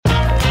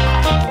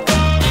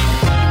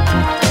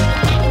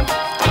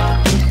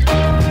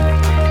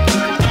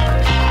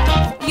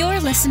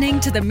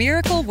listening to the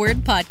Miracle Word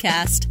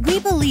Podcast. We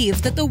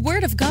believe that the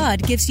Word of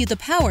God gives you the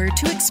power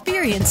to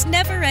experience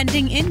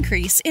never-ending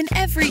increase in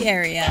every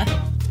area.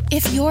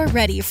 If you're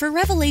ready for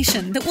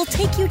revelation that will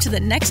take you to the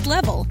next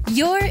level,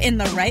 you're in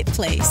the right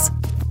place.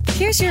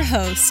 Here's your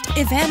host,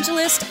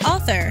 evangelist,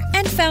 author,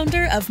 and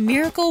founder of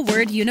Miracle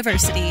Word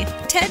University,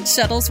 Ted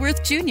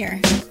Shuttlesworth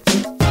Jr.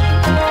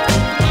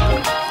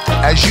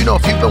 As you know,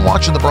 if you've been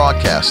watching the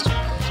broadcast,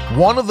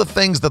 one of the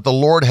things that the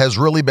Lord has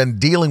really been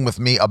dealing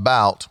with me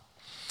about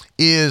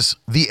is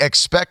the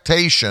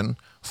expectation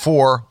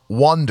for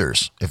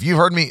wonders. If you've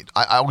heard me,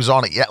 I was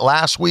on it yet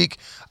last week.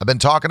 I've been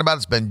talking about it.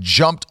 It's been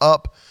jumped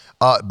up.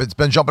 It's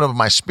been jumping up in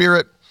my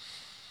spirit.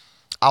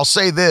 I'll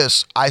say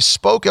this. I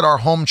spoke at our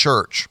home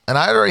church, and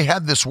I already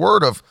had this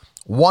word of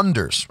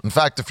wonders. In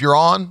fact, if you're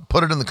on,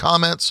 put it in the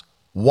comments,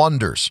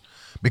 wonders,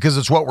 because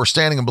it's what we're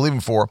standing and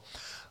believing for.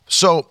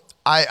 So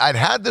I'd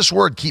had this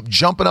word keep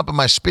jumping up in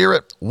my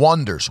spirit,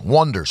 wonders,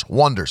 wonders,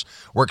 wonders.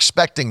 We're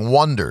expecting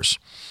wonders.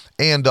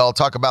 And I'll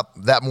talk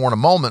about that more in a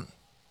moment.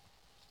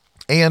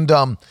 And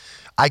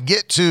I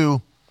get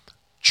to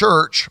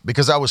church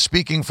because I was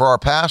speaking for our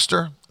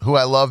pastor, who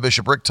I love,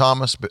 Bishop Rick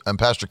Thomas, and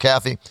Pastor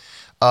Kathy,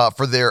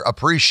 for their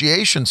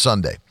Appreciation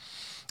Sunday.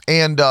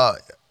 And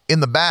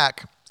in the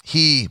back,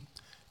 he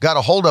got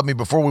a hold of me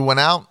before we went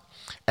out,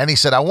 and he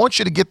said, I want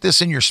you to get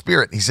this in your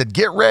spirit. He said,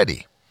 get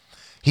ready.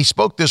 He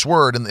spoke this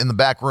word in the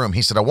back room.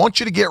 He said, I want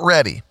you to get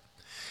ready.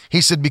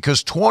 He said,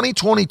 because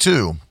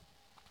 2022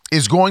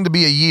 is going to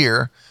be a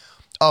year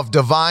of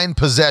divine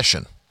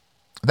possession.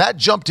 That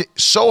jumped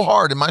so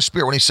hard in my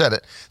spirit when he said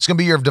it. It's going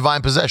to be a year of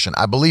divine possession.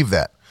 I believe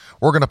that.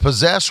 We're going to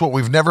possess what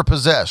we've never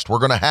possessed. We're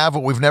going to have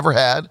what we've never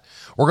had.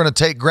 We're going to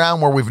take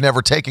ground where we've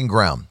never taken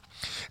ground.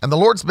 And the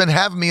Lord's been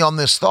having me on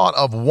this thought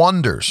of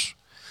wonders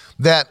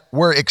that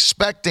we're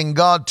expecting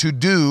God to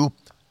do,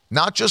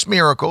 not just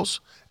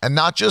miracles and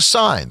not just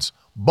signs,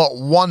 but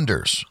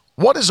wonders.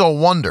 What is a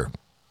wonder?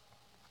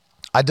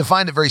 I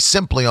defined it very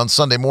simply on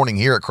Sunday morning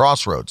here at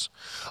Crossroads.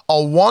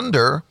 A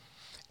wonder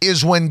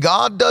is when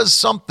God does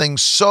something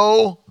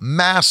so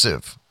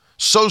massive,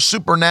 so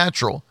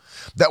supernatural,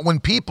 that when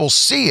people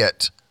see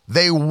it,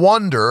 they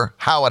wonder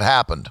how it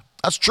happened.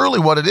 That's truly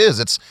what it is.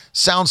 It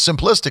sounds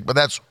simplistic, but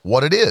that's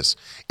what it is.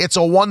 It's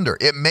a wonder.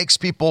 It makes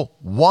people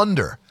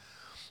wonder.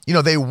 You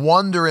know, they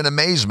wonder in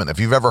amazement, if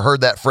you've ever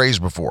heard that phrase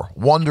before,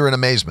 wonder in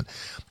amazement.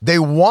 They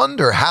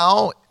wonder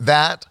how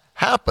that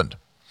happened.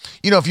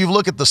 You know, if you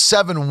look at the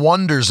 7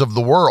 wonders of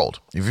the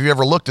world, if you've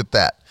ever looked at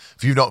that,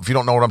 if you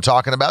don't know what I'm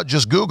talking about,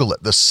 just Google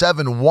it, the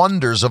 7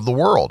 wonders of the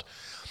world.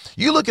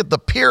 You look at the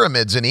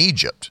pyramids in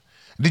Egypt.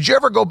 Did you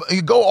ever go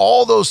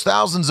all those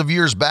thousands of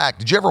years back?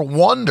 Did you ever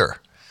wonder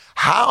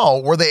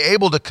how were they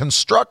able to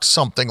construct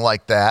something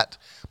like that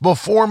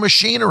before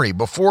machinery,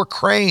 before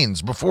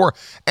cranes, before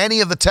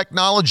any of the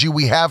technology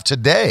we have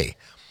today?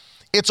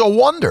 It's a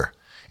wonder.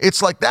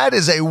 It's like that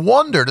is a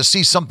wonder to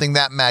see something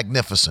that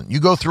magnificent. You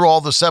go through all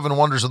the 7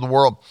 wonders of the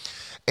world,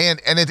 and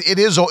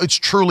it's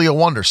truly a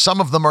wonder.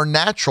 Some of them are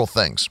natural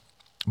things,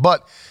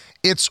 but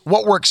it's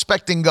what we're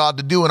expecting God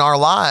to do in our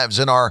lives,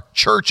 in our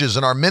churches,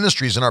 in our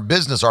ministries, in our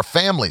business, our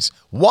families.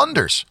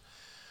 Wonders.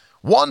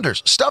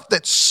 Wonders. Stuff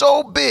that's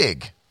so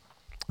big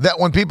that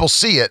when people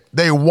see it,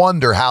 they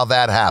wonder how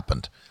that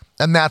happened.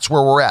 And that's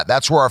where we're at.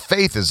 That's where our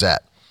faith is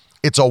at.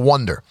 It's a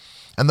wonder.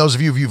 And those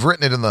of you who've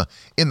written it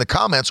in the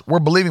comments, we're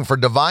believing for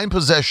divine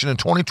possession in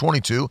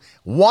 2022,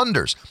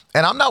 wonders.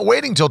 And I'm not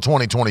waiting till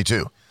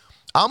 2022.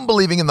 I'm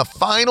believing in the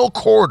final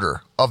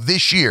quarter of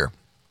this year,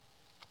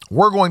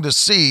 we're going to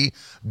see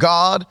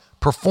God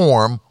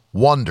perform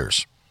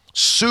wonders,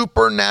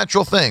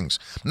 supernatural things,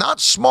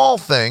 not small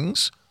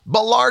things,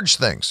 but large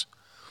things.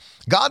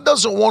 God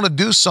doesn't want to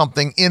do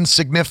something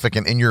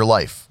insignificant in your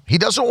life. He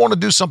doesn't want to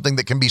do something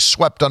that can be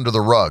swept under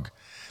the rug,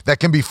 that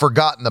can be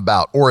forgotten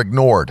about or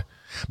ignored,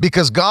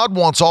 because God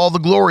wants all the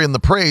glory and the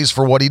praise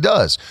for what he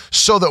does,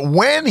 so that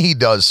when he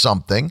does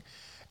something,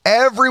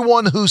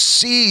 everyone who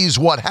sees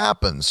what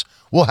happens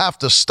will have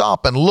to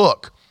stop and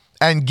look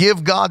and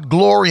give God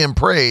glory and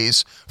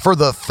praise for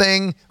the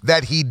thing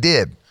that he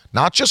did.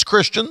 Not just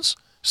Christians,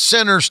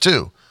 sinners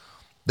too.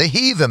 The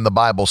heathen, the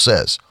Bible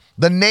says.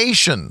 The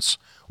nations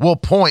will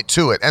point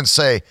to it and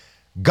say,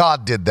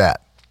 God did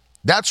that.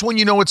 That's when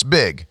you know it's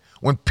big.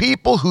 When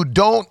people who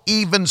don't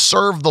even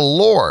serve the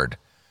Lord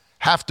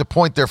have to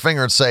point their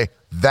finger and say,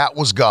 that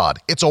was God.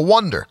 It's a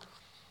wonder.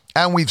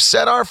 And we've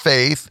set our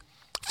faith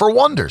for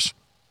wonders.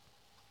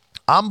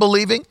 I'm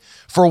believing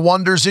for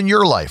wonders in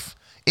your life,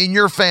 in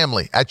your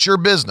family, at your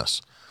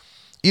business.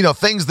 You know,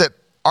 things that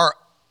are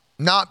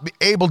not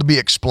able to be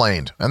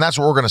explained. And that's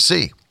what we're going to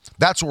see.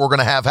 That's what we're going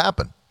to have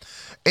happen.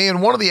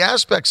 And one of the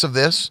aspects of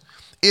this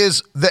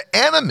is the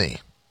enemy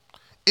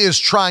is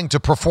trying to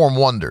perform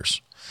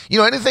wonders. You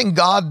know, anything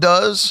God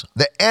does,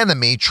 the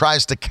enemy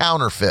tries to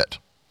counterfeit.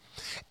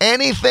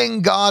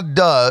 Anything God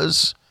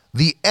does,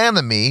 the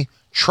enemy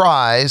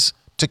tries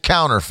to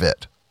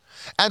counterfeit.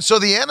 And so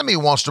the enemy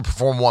wants to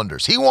perform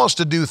wonders. He wants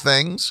to do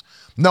things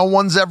no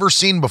one's ever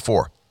seen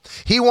before.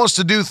 He wants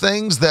to do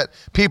things that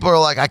people are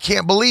like, I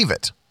can't believe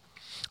it.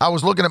 I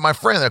was looking at my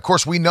friend. Of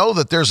course, we know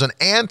that there's an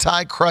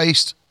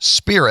antichrist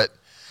spirit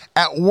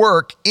at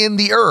work in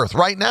the earth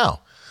right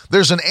now.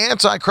 There's an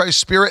antichrist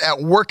spirit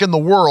at work in the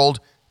world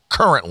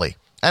currently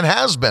and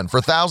has been for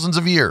thousands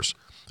of years.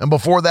 And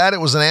before that, it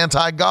was an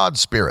anti-God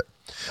spirit.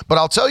 But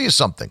I'll tell you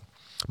something.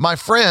 My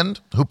friend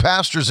who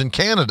pastors in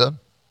Canada,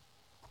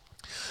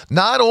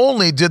 not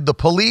only did the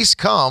police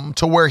come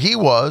to where he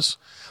was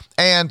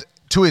and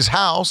to his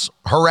house,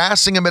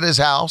 harassing him at his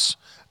house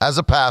as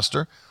a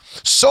pastor,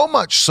 so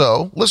much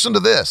so, listen to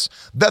this,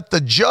 that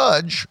the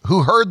judge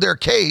who heard their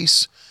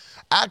case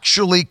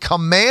actually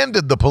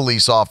commanded the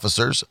police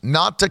officers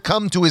not to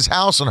come to his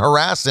house and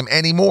harass him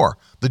anymore.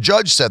 The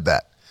judge said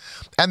that.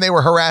 And they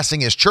were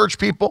harassing his church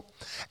people.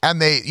 And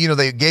they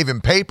gave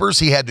him papers.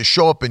 He had to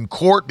show up in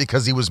court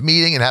because he was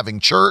meeting and having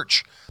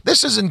church.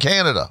 This is in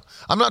Canada.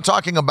 I'm not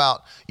talking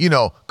about,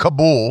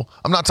 Kabul.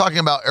 I'm not talking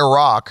about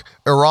Iraq,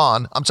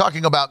 Iran. I'm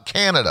talking about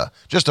Canada,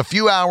 just a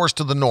few hours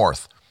to the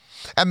north.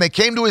 And they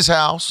came to his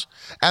house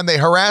and they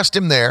harassed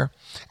him there.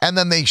 And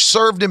then they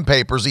served him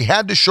papers. He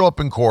had to show up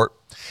in court.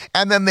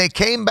 And then they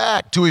came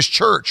back to his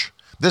church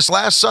this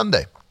last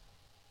Sunday.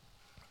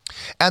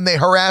 And they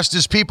harassed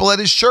his people at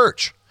his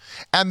church.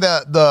 And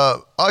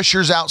the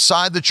ushers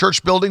outside the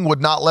church building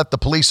would not let the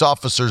police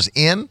officers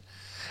in.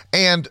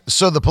 And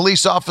so the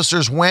police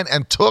officers went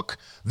and took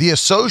the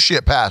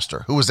associate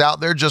pastor who was out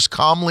there just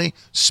calmly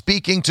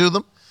speaking to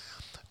them,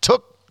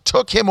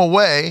 took him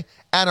away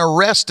and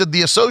arrested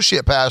the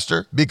associate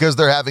pastor because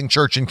they're having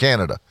church in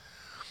Canada,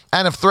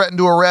 and have threatened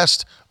to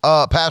arrest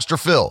Pastor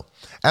Phil.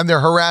 And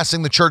they're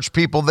harassing the church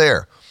people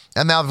there.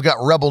 And now they've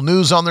got Rebel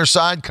News on their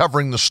side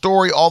covering the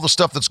story, all the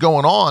stuff that's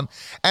going on.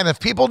 And if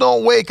people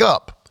don't wake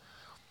up,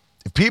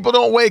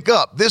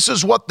 this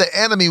is what the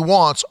enemy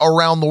wants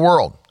around the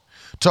world,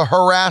 to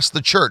harass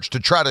the church, to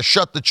try to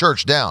shut the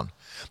church down.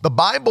 The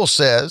Bible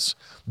says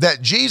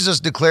that Jesus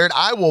declared,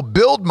 I will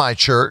build my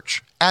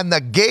church and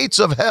the gates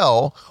of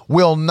hell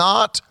will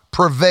not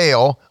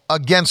prevail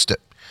against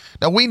it.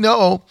 Now, we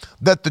know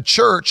that the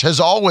church has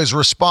always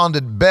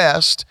responded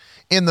best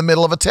in the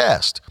middle of a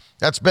test.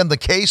 That's been the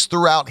case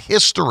throughout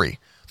history,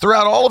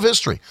 throughout all of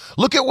history.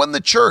 Look at when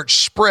the church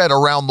spread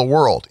around the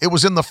world. It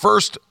was in the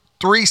first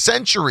 3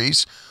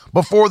 centuries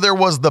before there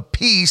was the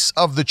peace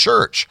of the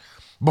church.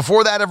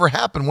 Before that ever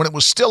happened, when it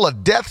was still a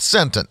death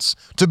sentence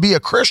to be a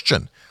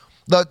Christian,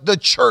 the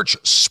church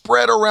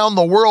spread around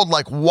the world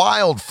like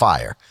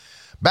wildfire.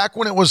 Back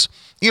when it was,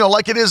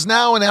 like it is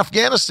now in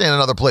Afghanistan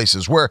and other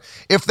places, where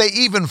if they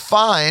even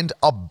find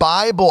a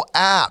Bible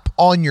app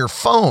on your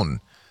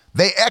phone,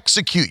 they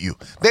execute you.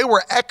 They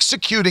were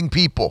executing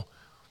people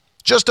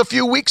just a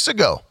few weeks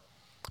ago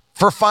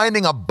for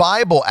finding a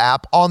Bible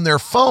app on their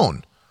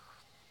phone.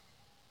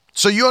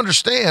 So you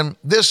understand,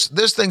 this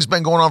thing's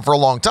been going on for a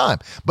long time.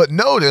 But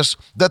notice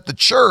that the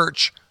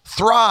church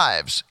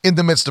thrives in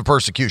the midst of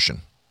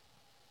persecution.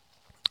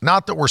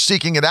 Not that we're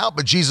seeking it out,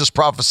 but Jesus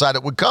prophesied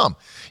it would come.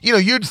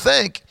 You'd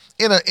think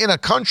in a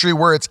country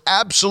where it's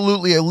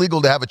absolutely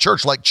illegal to have a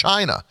church like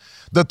China,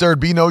 that there'd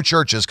be no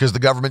churches because the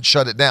government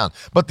shut it down.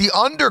 But the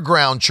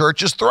underground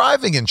church is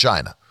thriving in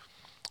China.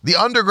 The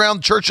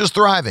underground church is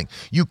thriving.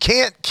 You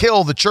can't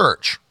kill the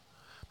church.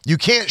 You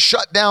can't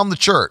shut down the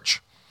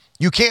church.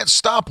 You can't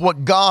stop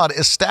what God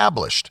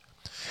established.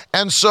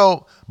 And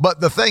so, but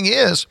the thing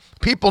is,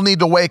 people need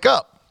to wake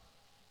up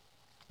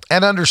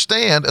and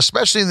understand,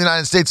 especially in the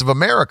United States of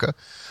America.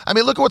 I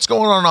mean, look at what's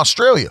going on in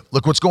Australia.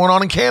 Look what's going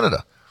on in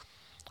Canada.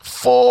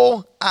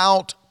 Full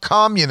out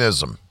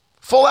communism.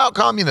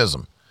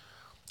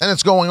 And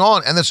it's going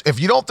on. And if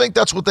you don't think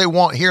that's what they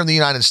want here in the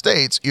United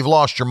States, you've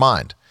lost your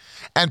mind.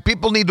 And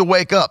people need to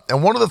wake up.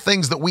 And one of the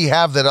things that we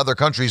have that other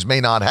countries may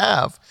not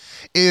have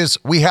is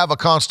we have a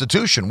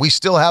constitution. We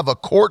still have a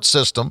court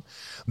system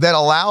that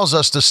allows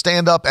us to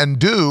stand up and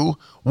do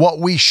what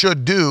we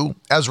should do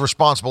as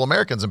responsible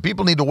Americans. And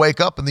people need to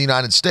wake up in the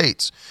United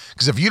States.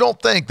 Because if you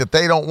don't think that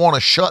they don't want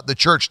to shut the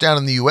church down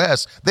in the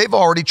U.S., they've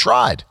already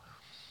tried.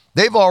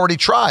 They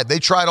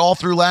tried all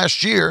through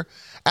last year,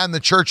 and the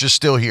church is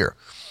still here.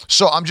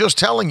 So I'm just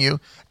telling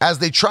you, as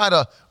they try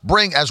to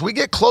as we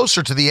get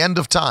closer to the end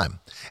of time,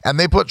 and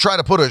they try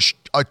to put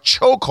a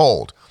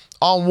chokehold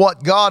on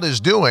what God is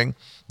doing,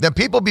 then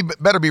people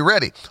better be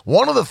ready.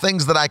 One of the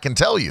things that I can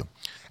tell you,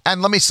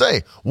 and let me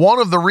say, one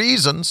of the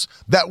reasons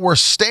that we're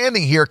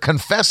standing here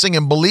confessing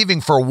and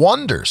believing for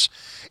wonders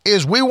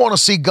is we want to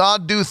see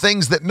God do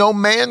things that no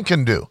man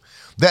can do,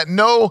 that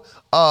no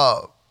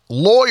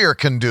lawyer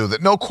can do,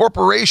 that no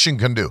corporation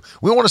can do.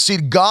 We want to see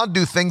God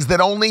do things that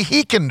only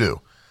He can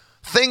do,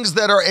 things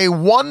that are a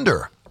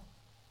wonder.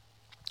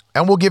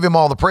 And we'll give Him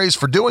all the praise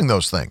for doing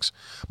those things.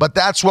 But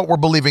that's what we're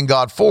believing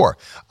God for.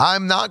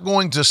 I'm not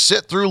going to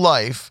sit through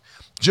life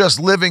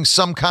just living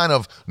some kind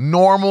of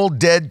normal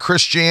dead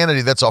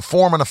Christianity that's a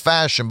form and a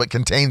fashion but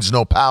contains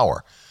no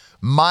power.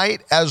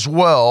 Might as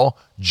well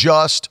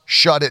just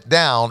shut it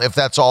down if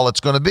that's all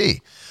it's going to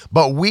be.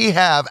 But we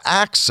have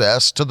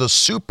access to the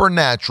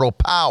supernatural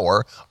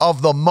power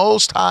of the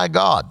Most High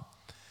God.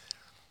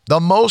 The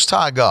Most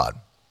High God.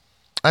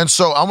 And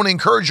so I want to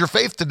encourage your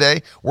faith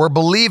today. We're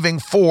believing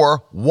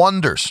for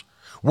wonders.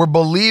 We're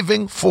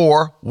believing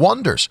for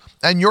wonders.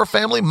 And your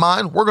family,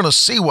 mine, we're going to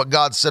see what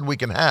God said we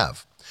can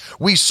have.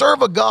 We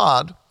serve a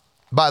God,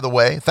 by the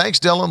way, thanks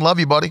Dylan, love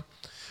you buddy.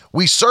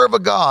 We serve a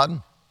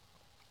God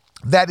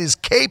that is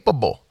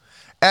capable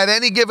at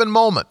any given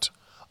moment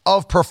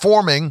of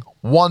performing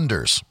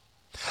wonders.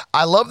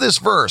 I love this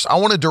verse. I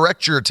want to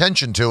direct your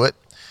attention to it.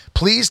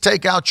 Please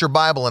take out your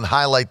Bible and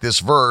highlight this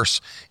verse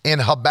in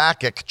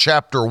Habakkuk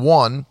chapter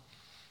 1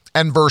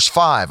 and verse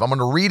 5. I'm going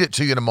to read it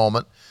to you in a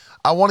moment.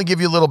 I want to give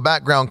you a little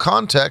background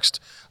context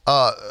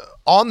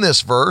on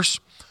this verse.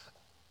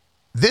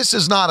 This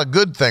is not a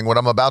good thing, what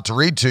I'm about to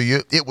read to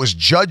you. It was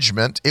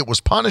judgment. It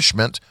was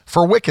punishment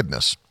for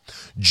wickedness.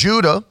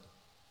 Judah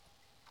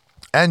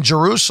and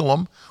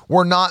Jerusalem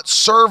were not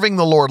serving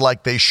the Lord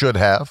like they should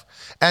have,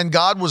 and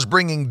God was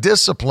bringing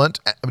discipline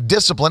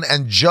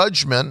and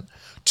judgment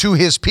to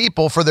his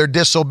people for their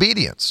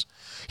disobedience.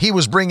 He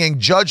was bringing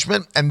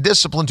judgment and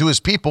discipline to his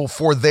people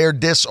for their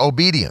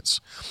disobedience.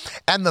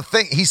 And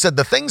he said,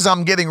 the things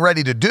I'm getting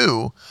ready to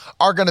do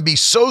are going to be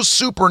so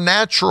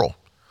supernatural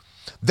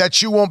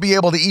that you won't be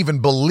able to even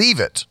believe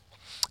it.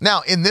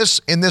 Now, in this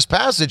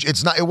passage,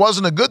 it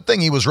wasn't a good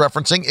thing he was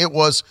referencing. It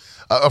was,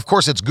 of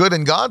course, it's good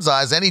in God's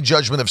eyes. Any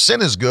judgment of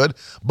sin is good.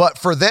 But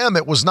for them,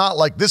 it was not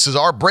like, this is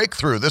our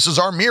breakthrough. This is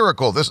our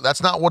miracle.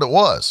 That's not what it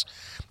was.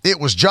 It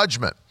was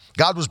judgment.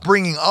 God was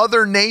bringing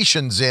other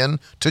nations in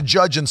to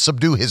judge and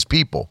subdue his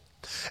people.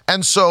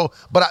 And so,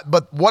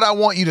 but what I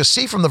want you to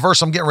see from the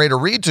verse I'm getting ready to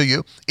read to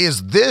you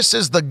is this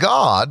is the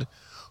God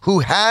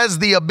who has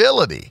the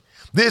ability,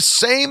 this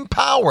same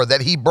power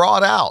that he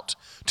brought out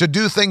to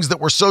do things that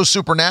were so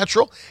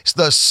supernatural. It's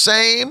the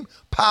same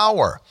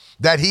power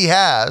that he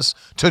has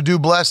to do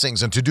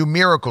blessings and to do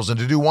miracles and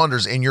to do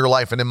wonders in your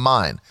life and in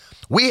mine.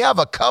 We have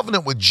a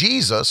covenant with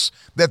Jesus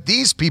that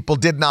these people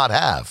did not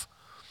have.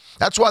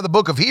 That's why the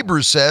book of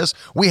Hebrews says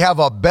we have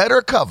a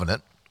better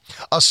covenant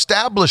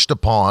established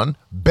upon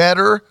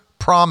better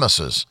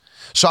promises.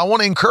 So I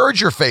want to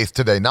encourage your faith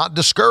today, not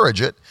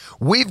discourage it.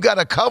 We've got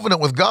a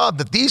covenant with God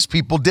that these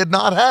people did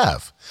not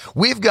have.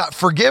 We've got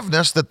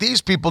forgiveness that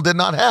these people did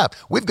not have.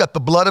 We've got the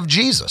blood of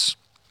Jesus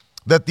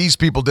that these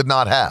people did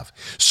not have.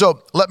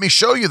 So let me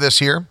show you this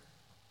here.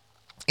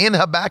 In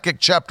Habakkuk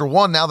chapter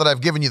 1, now that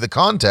I've given you the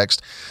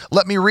context,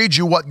 let me read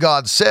you what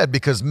God said,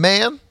 because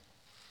man,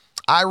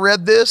 I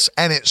read this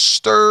and it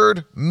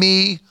stirred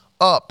me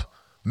up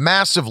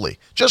massively.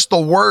 Just the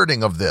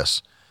wording of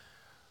this.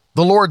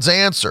 The Lord's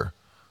answer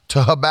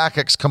to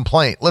Habakkuk's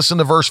complaint. Listen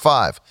to verse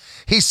 5.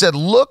 He said,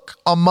 look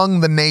among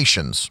the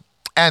nations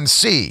and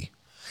see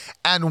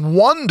and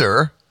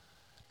wonder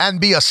and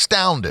be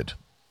astounded.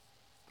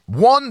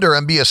 Wonder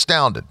and be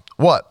astounded.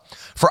 What?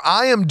 For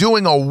I am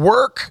doing a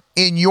work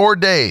in your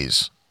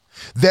days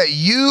that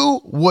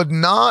you would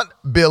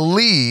not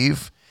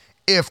believe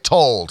if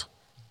told.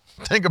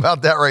 Think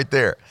about that right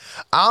there.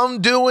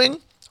 I'm doing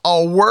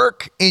a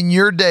work in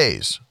your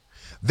days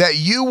that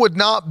you would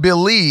not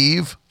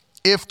believe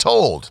if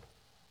told.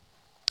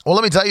 Well,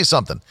 let me tell you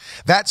something.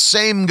 That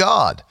same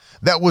God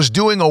that was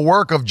doing a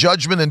work of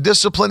judgment and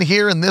discipline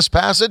here in this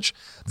passage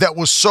that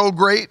was so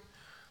great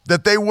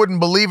that they wouldn't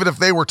believe it if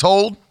they were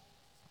told,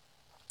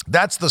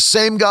 that's the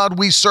same God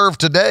we serve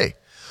today,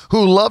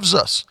 who loves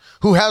us,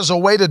 who has a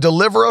way to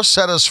deliver us,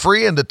 set us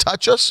free, and to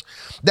touch us.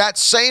 That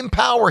same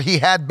power he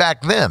had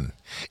back then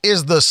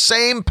is the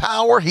same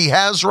power he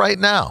has right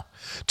now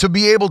to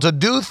be able to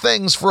do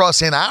things for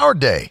us in our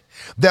day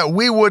that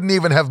we wouldn't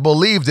even have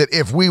believed it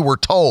if we were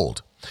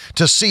told.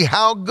 To see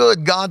how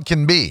good God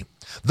can be,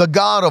 the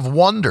God of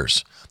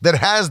wonders that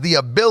has the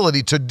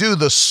ability to do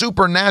the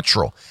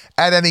supernatural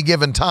at any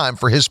given time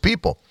for his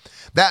people.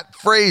 That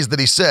phrase that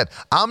he said,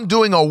 I'm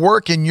doing a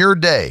work in your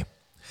day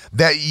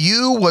that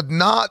you would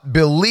not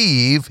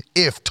believe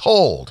if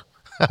told.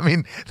 I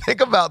mean, think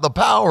about the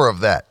power of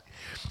that.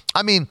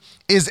 I mean,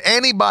 is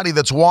anybody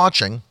that's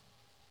watching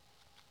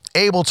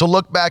able to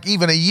look back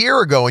even a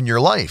year ago in your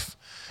life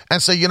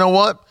and say, you know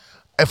what?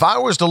 If I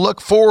was to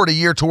look forward a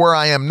year to where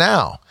I am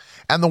now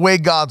and the way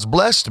God's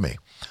blessed me,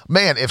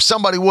 man, if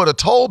somebody would have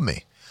told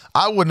me,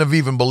 I wouldn't have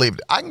even believed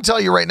it. I can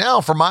tell you right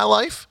now, for my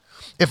life,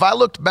 if I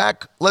looked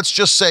back, let's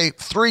just say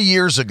 3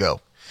 years ago,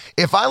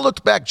 if I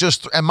looked back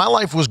and my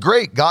life was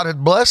great, God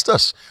had blessed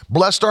us,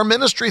 blessed our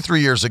ministry 3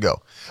 years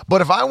ago.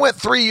 But if I went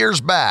 3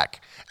 years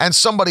back and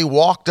somebody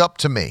walked up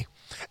to me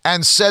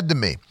and said to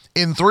me,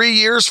 in 3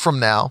 years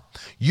from now,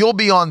 you'll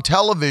be on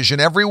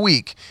television every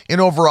week in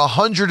over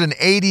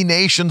 180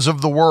 nations of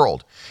the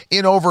world,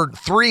 in over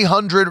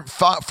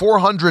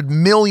 400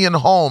 million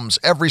homes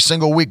every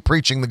single week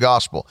preaching the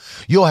gospel.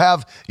 You'll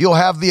have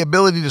the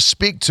ability to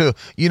speak to,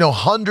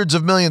 hundreds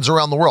of millions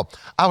around the world.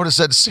 I would have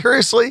said,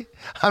 seriously?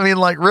 I mean,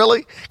 like,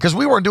 really? Because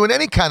we weren't doing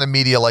any kind of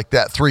media like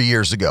that 3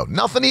 years ago.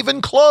 Nothing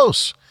even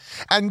close.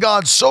 And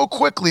God so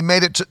quickly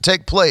made it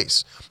take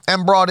place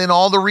and brought in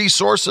all the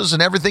resources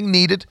and everything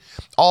needed,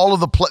 all of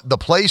the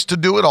place to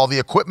do it, all the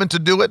equipment to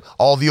do it,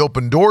 all the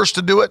open doors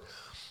to do it.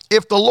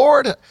 If the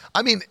Lord,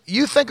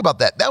 you think about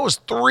that. That was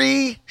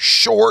 3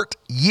 short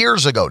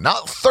years ago,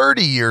 not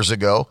 30 years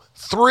ago,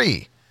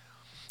 3.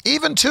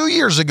 Even 2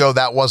 years ago,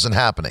 that wasn't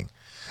happening.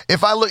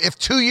 If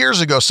 2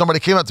 years ago, somebody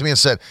came up to me and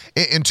said,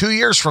 in 2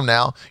 years from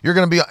now, you're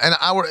going to be, and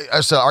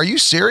I said, are you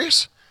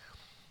serious?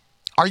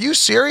 Are you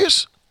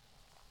serious?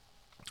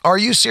 Are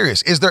you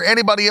serious? Is there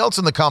anybody else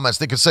in the comments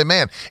that could say,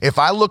 man, if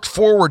I looked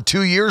forward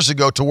 2 years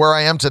ago to where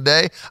I am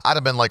today, I'd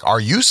have been like, are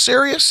you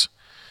serious?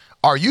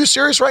 Are you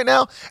serious right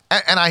now?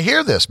 And I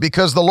hear this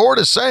because the Lord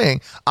is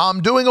saying,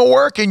 I'm doing a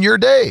work in your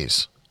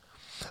days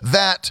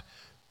that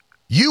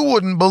you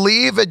wouldn't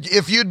believe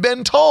if you'd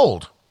been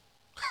told.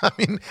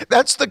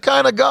 That's the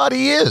kind of God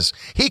he is.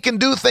 He can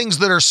do things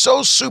that are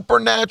so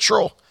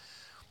supernatural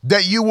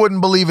that you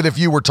wouldn't believe it if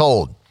you were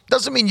told.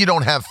 Doesn't mean you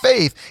don't have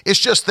faith. It's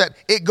just that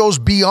it goes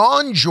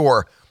beyond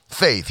your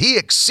faith. He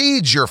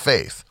exceeds your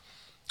faith.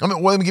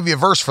 Let me give you a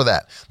verse for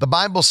that. The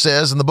Bible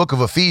says in the book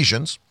of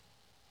Ephesians,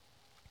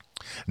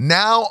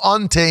 now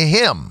unto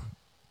him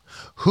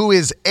who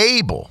is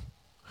able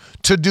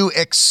to do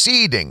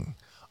exceeding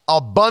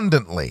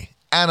abundantly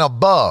and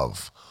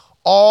above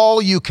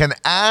all you can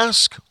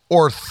ask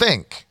or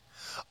think,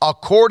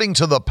 according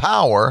to the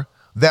power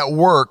that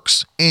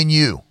works in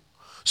you.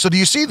 So do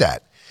you see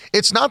that?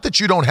 It's not that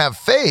you don't have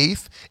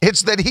faith,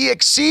 it's that he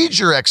exceeds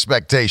your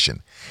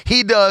expectation.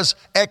 He does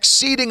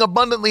exceeding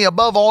abundantly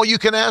above all you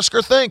can ask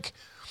or think.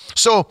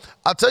 So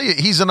I'll tell you,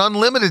 he's an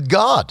unlimited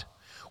God.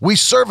 We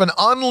serve an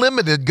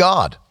unlimited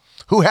God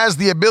who has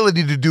the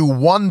ability to do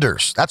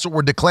wonders. That's what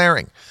we're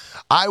declaring.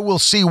 I will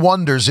see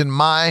wonders in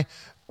my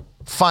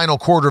final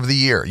quarter of the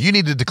year. You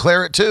need to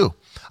declare it too.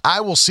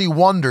 I will see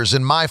wonders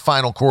in my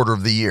final quarter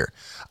of the year.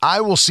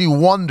 I will see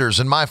wonders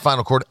in my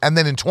final quarter. And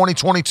then in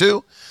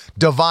 2022,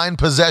 divine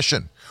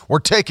possession. We're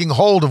taking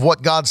hold of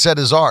what God said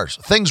is ours.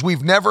 Things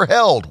we've never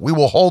held, we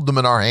will hold them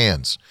in our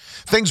hands.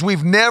 Things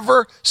we've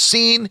never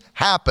seen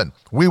happen,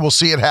 we will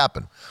see it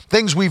happen.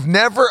 Things we've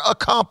never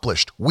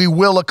accomplished, we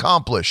will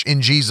accomplish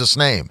in Jesus'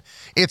 name.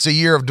 It's a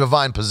year of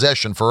divine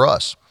possession for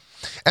us.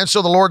 And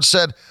so the Lord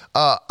said,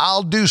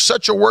 I'll do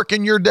such a work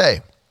in your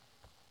day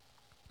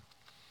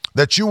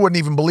that you wouldn't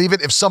even believe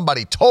it if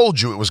somebody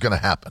told you it was going to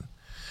happen.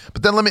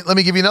 But then let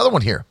me give you another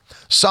one here.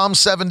 Psalm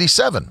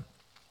 77.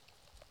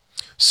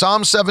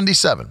 Psalm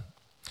 77.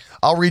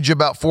 I'll read you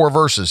about 4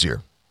 verses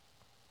here.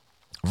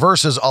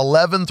 Verses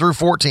 11 through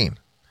 14.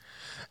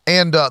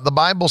 And the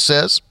Bible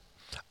says,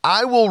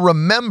 I will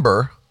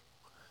remember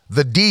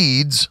the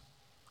deeds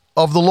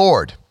of the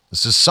Lord.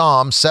 This is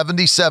Psalm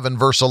 77,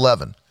 verse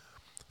 11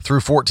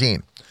 through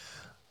 14.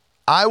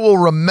 I will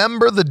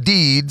remember the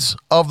deeds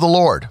of the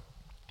Lord.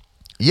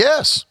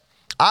 Yes,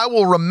 I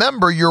will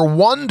remember your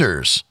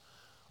wonders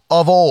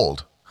of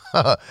old.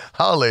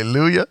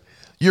 Hallelujah.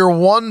 Your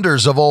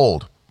wonders of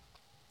old.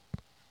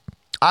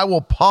 I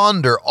will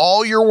ponder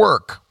all your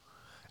work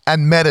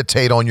and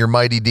meditate on your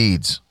mighty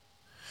deeds.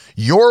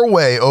 Your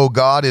way, O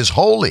God, is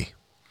holy.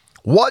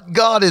 What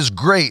God is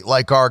great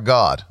like our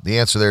God? The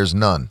answer there is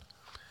none.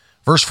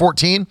 Verse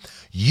 14,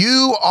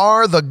 you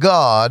are the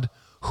God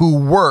who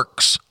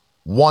works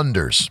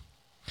wonders.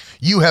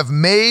 You have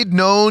made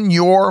known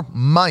your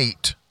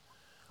might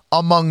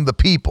among the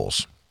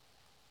peoples.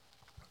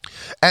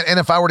 And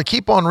if I were to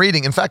keep on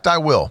reading, in fact, I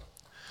will.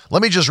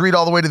 Let me just read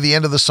all the way to the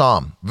end of the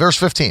Psalm. Verse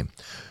 15,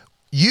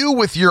 you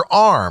with your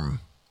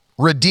arm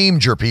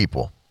redeemed your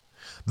people,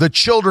 the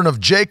children of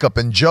Jacob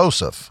and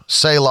Joseph,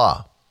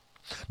 Selah.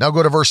 Now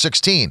go to verse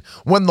 16.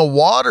 When the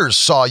waters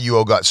saw you,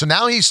 O God. So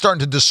now he's starting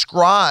to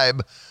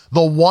describe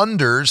the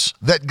wonders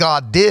that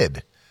God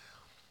did.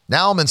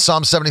 Now I'm in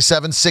Psalm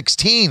 77,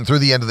 16 through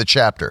the end of the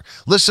chapter.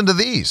 Listen to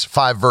these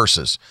 5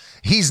 verses.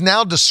 He's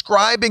now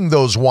describing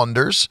those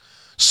wonders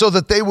so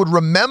that they would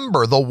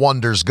remember the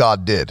wonders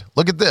God did.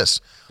 Look at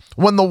this.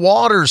 When the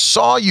waters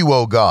saw you,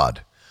 O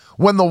God,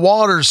 when the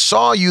waters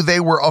saw you, they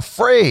were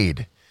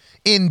afraid.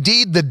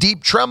 Indeed, the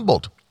deep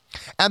trembled,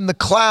 and the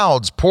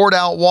clouds poured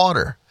out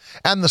water,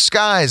 and the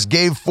skies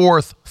gave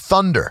forth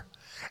thunder,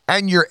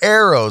 and your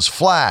arrows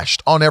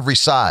flashed on every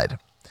side.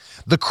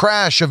 The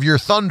crash of your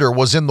thunder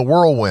was in the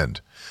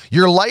whirlwind.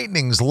 Your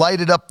lightnings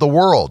lighted up the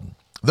world.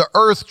 The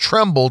earth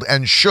trembled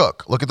and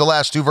shook. Look at the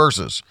last 2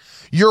 verses.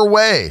 Your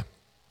way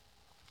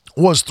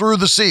was through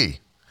the sea,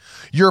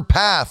 your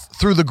path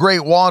through the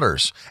great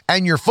waters,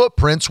 and your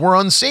footprints were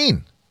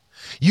unseen.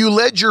 You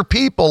led your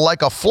people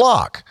like a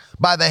flock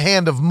by the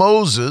hand of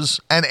Moses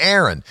and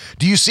Aaron.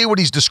 Do you see what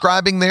he's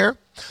describing there?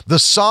 The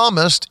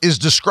psalmist is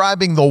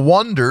describing the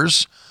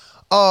wonders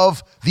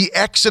of the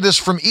Exodus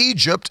from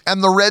Egypt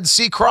and the Red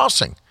Sea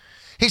crossing.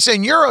 He's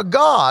saying, you're a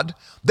God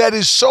that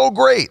is so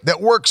great,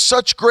 that works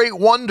such great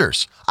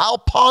wonders. I'll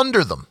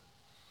ponder them.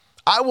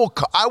 I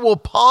will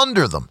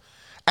ponder them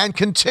and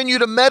continue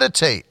to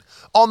meditate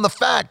on the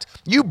fact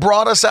you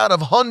brought us out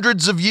of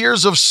hundreds of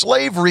years of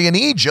slavery in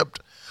Egypt,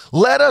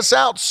 led us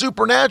out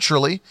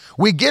supernaturally.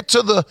 We get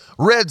to the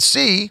Red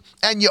Sea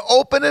and you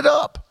open it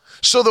up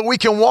so that we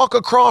can walk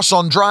across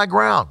on dry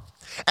ground,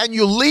 and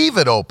you leave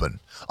it open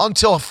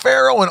until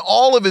Pharaoh and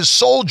all of his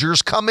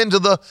soldiers come into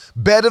the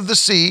bed of the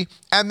sea,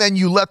 and then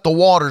you let the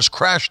waters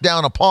crash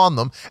down upon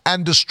them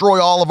and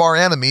destroy all of our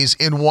enemies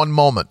in one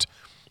moment.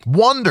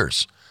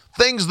 Wonders,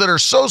 things that are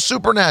so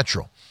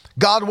supernatural.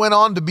 God went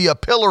on to be a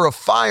pillar of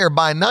fire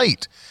by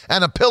night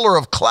and a pillar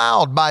of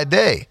cloud by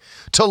day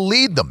to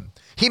lead them.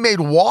 He made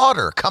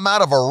water come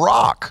out of a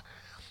rock.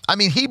 I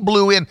mean, he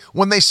blew in,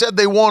 when they said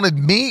they wanted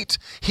meat,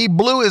 he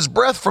blew his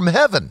breath from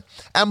heaven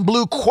and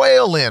blew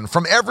quail in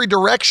from every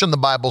direction, the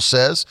Bible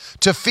says,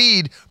 to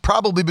feed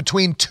probably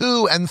between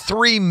 2 and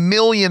 3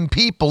 million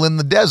people in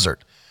the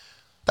desert.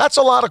 That's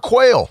a lot of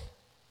quail.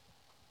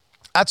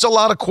 That's a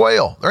lot of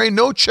quail. There ain't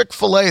no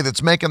Chick-fil-A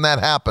that's making that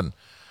happen.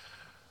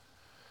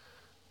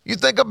 You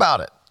think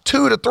about it,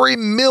 2 to 3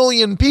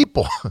 million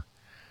people,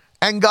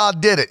 and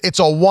God did it. It's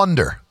a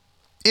wonder.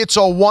 It's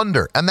a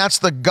wonder, and that's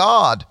the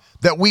God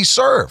that we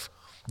serve,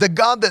 the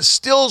God that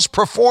still's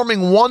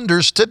performing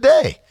wonders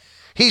today.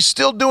 He's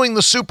still doing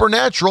the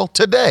supernatural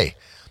today.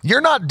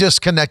 You're not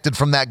disconnected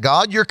from that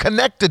God. You're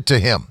connected to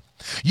him.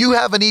 You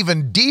have an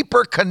even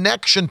deeper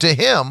connection to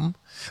him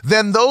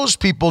than those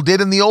people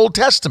did in the Old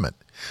Testament,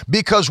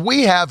 because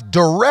we have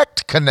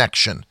direct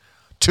connection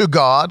to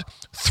God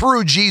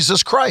through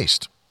Jesus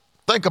Christ.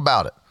 Think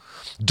about it.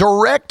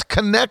 Direct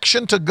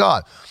connection to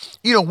God.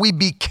 You know, we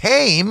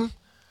became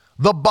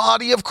the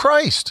body of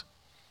Christ.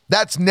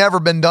 That's never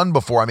been done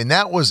before. I mean,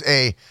 that was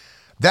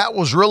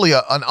really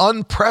an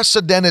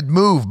unprecedented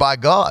move by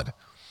God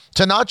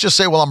to not just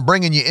say, well, I'm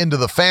bringing you into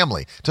the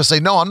family, to say,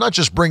 no, I'm not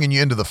just bringing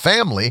you into the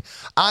family.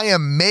 I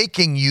am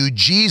making you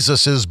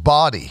Jesus's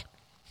body.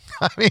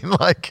 I mean,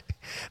 like,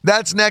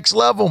 that's next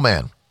level,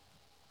 man.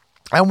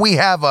 And we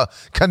have a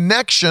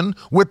connection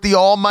with the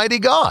Almighty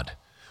God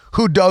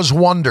who does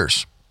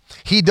wonders.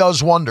 He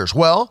does wonders.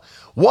 Well,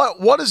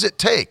 what does it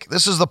take?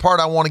 This is the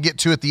part I want to get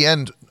to at the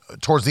end,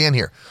 towards the end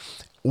here.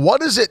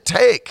 What does it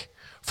take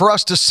for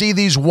us to see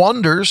these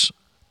wonders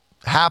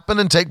happen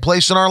and take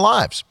place in our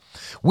lives?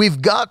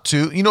 We've got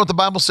to, you know what the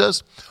Bible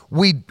says?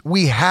 We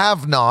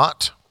have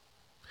not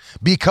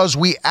because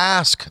we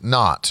ask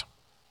not.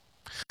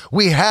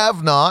 We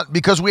have not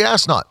because we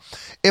ask not.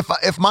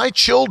 If my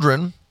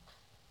children,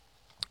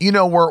 you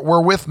know,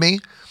 were with me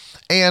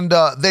and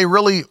they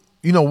really,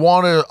 you know,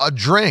 wanted a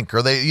drink,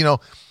 or they, you know,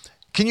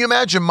 can you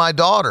imagine my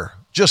daughter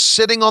just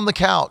sitting on the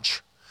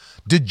couch,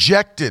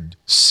 dejected,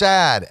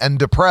 sad, and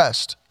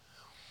depressed?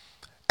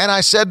 And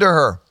I said to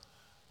her,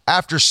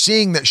 after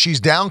seeing that she's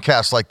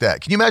downcast like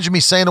that, can you imagine me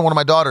saying to one of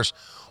my daughters,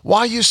 why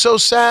are you so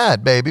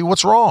sad, baby?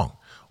 What's wrong?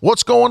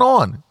 What's going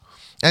on?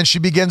 And she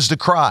begins to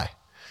cry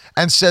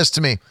and says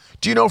to me,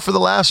 do you know, for the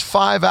last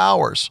 5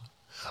 hours,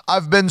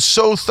 I've been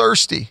so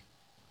thirsty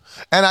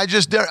and I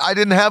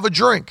didn't have a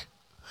drink.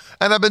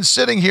 And I've been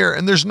sitting here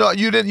and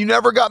you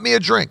never got me a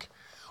drink.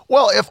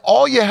 Well, if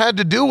all you had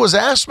to do was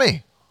ask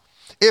me,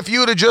 if you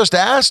would have just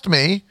asked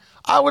me,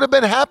 I would have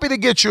been happy to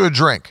get you a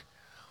drink.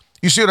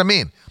 You see what I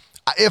mean?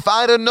 If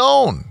I'd have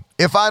known,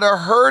 if I'd have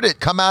heard it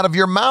come out of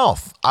your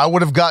mouth, I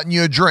would have gotten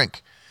you a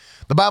drink.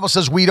 The Bible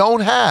says we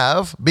don't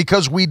have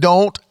because we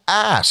don't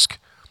ask.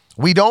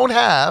 We don't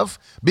have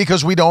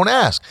because we don't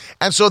ask.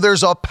 And so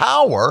there's a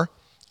power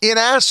in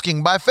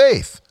asking by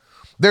faith.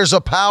 There's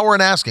a power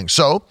in asking.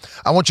 So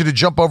I want you to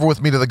jump over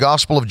with me to the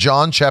Gospel of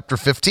John, chapter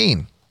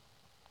 15.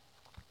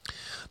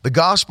 The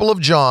Gospel of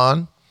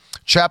John,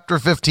 chapter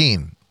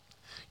 15.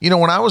 You know,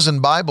 when I was in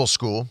Bible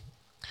school,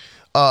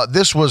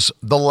 this was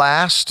the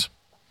last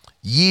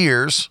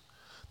years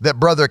that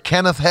Brother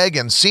Kenneth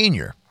Hagin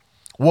Sr.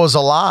 was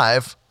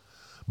alive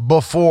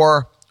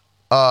before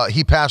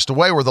he passed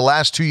away, were the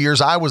last 2 years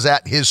I was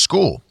at his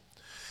school.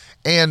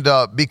 And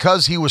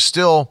because he was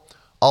still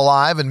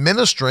alive and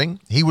ministering,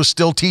 he was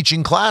still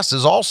teaching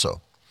classes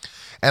also.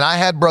 And I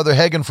had Brother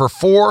Hagin for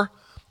 4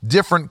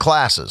 different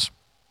classes.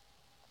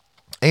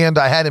 And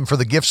I had him for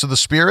the gifts of the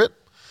Spirit.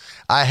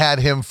 I had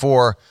him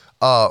for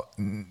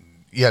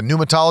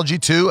pneumatology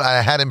too.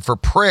 I had him for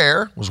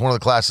prayer, was one of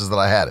the classes that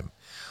I had him.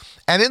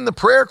 And in the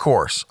prayer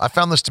course, I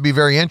found this to be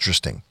very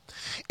interesting.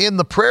 In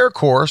the prayer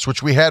course,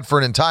 which we had for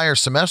an entire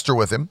semester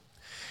with him,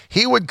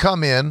 he would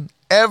come in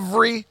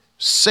every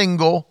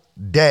single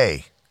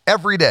day,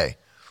 every day,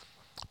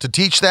 to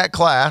teach that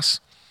class.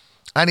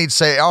 And he'd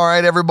say, all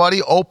right,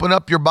 everybody, open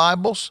up your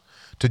Bibles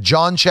to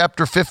John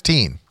chapter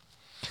 15.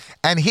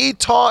 And he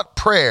taught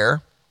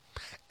prayer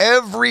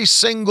every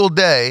single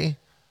day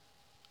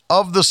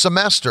of the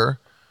semester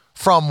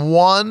from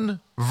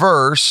one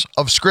verse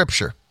of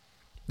Scripture.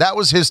 That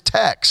was his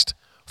text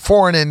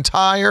for an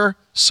entire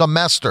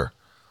semester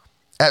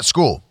at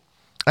school.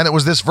 And it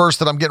was this verse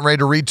that I'm getting ready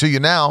to read to you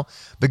now,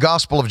 the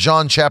Gospel of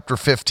John chapter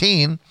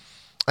 15.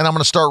 And I'm going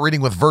to start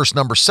reading with verse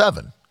number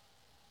 7.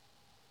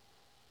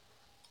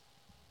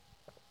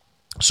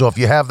 So if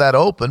you have that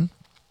open,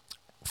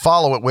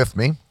 follow it with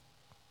me.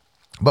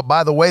 But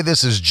by the way,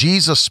 this is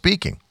Jesus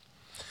speaking.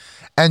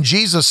 And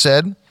Jesus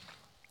said,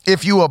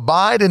 if you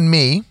abide in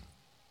me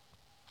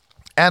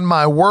and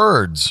my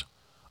words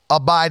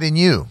abide in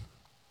you,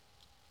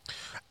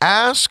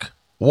 ask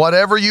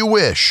whatever you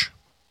wish,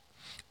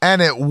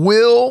 and it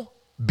will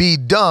be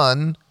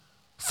done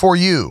for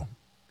you.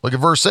 Look at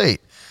verse 8.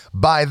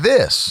 By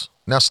this.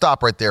 Now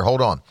stop right there.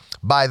 Hold on.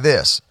 By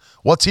this.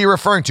 What's he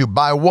referring to?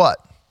 By what?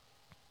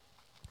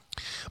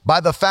 By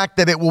the fact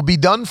that it will be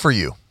done for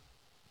you.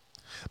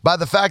 By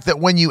the fact that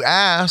when you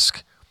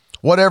ask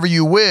whatever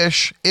you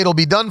wish, it'll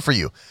be done for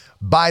you.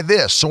 By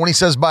this. So when he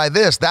says by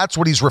this, that's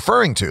what he's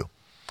referring to.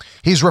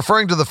 He's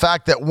referring to the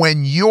fact that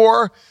when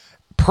your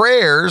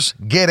prayers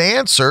get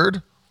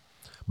answered,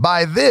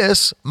 by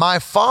this, my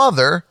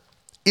Father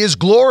is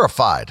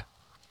glorified.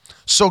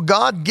 So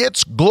God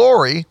gets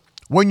glory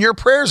when your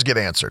prayers get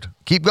answered.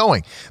 Keep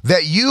going.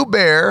 That you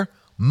bear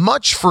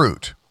much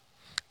fruit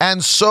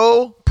and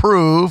so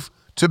prove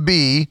to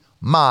be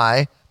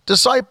my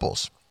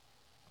disciples.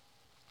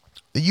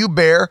 That you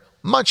bear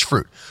much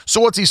fruit. So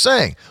what's he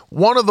saying?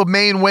 One of the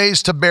main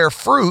ways to bear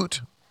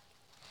fruit,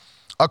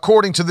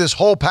 according to this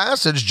whole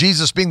passage,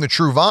 Jesus being the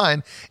true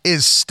vine,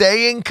 is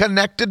staying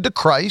connected to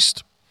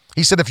Christ.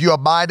 He said, if you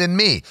abide in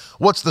me.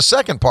 What's the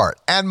second part?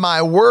 And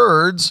my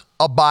words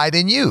abide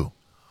in you.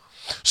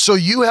 So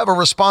you have a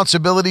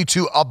responsibility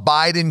to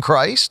abide in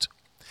Christ,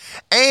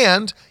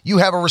 and you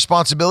have a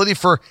responsibility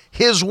for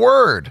his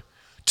word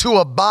to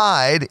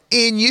abide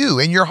in you,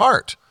 in your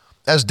heart.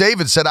 As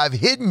David said, I've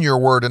hidden your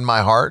word in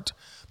my heart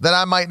that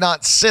I might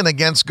not sin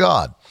against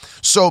God.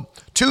 So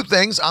two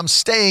things, I'm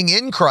staying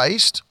in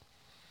Christ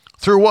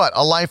through what?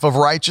 A life of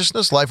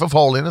righteousness, life of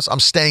holiness. I'm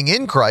staying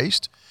in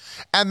Christ.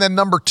 And then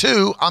number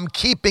two, I'm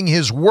keeping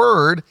his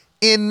word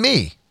in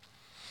me.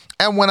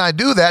 And when I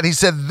do that, he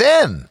said,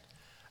 then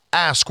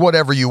ask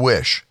whatever you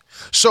wish.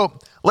 So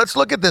let's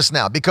look at this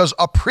now, because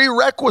a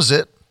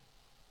prerequisite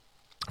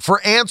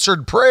for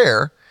answered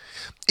prayer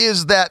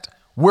is that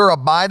we're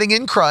abiding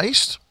in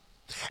Christ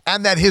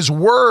and that his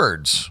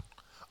words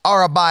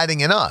are abiding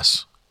in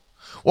us.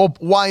 Well,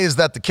 why is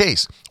that the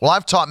case? Well,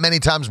 I've taught many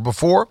times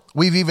before.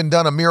 We've even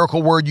done a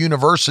Miracle Word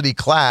University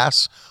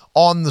class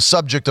on the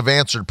subject of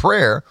answered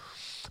prayer.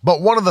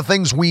 But one of the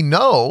things we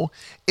know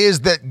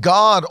is that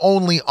God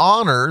only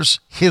honors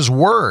his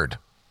word.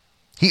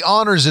 He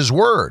honors his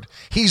word.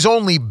 He's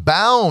only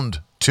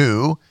bound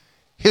to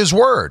his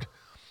word.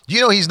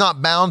 You know, he's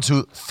not bound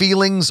to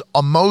feelings,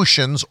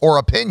 emotions, or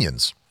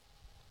opinions.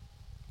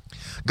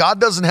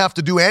 God doesn't have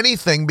to do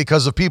anything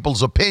because of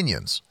people's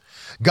opinions.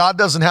 God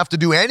doesn't have to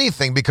do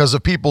anything because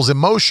of people's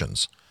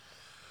emotions.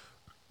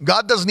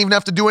 God doesn't even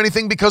have to do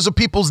anything because of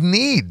people's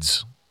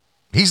needs.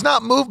 He's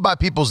not moved by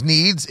people's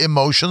needs,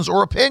 emotions,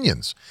 or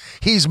opinions.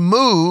 He's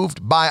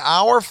moved by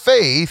our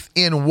faith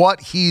in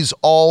what he's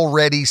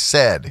already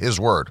said, his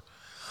word.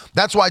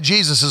 That's why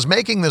Jesus is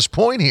making this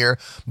point here,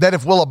 that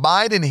if we'll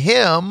abide in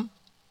him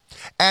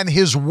and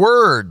his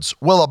words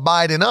will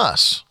abide in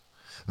us,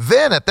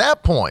 then at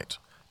that point,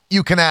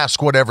 you can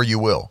ask whatever you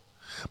will.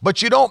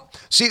 But you don't,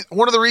 see,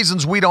 one of the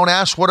reasons we don't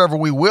ask whatever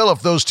we will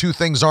if those two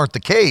things aren't the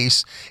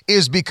case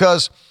is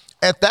because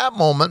at that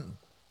moment,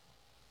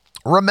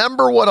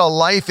 remember what a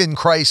life in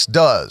Christ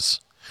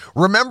does.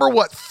 Remember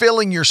what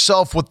filling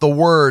yourself with the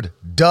word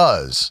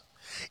does.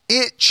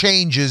 It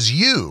changes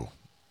you,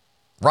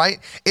 right?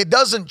 It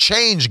doesn't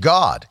change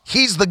God.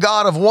 He's the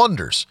God of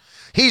wonders.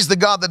 He's the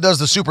God that does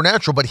the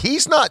supernatural, but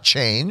he's not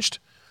changed.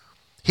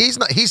 He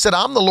said,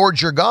 I'm the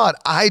Lord your God.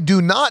 I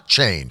do not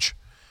change.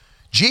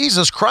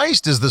 Jesus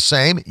Christ is the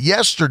same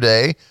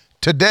yesterday,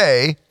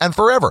 today, and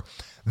forever.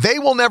 They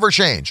will never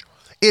change.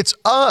 It's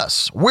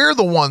us. We're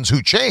the ones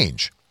who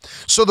change.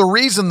 So the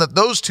reason that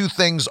those two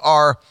things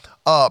are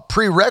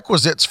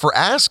prerequisites for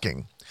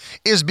asking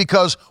is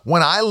because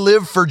when I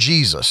live for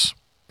Jesus,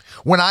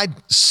 when I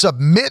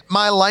submit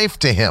my life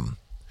to him,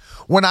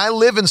 when I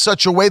live in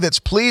such a way that's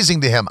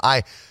pleasing to him,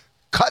 I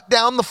cut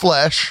down the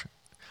flesh,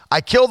 I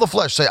kill the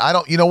flesh. Say,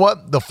 you know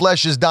what? The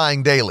flesh is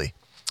dying daily.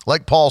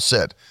 Like Paul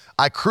said,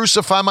 I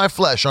crucify my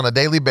flesh on a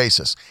daily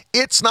basis.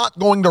 It's not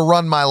going to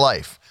run my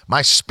life.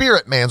 My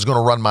spirit man's going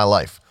to run my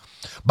life.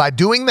 By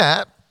doing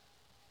that,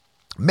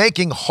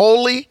 making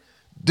holy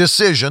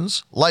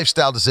decisions,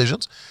 lifestyle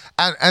decisions,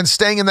 and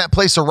staying in that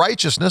place of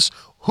righteousness,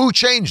 who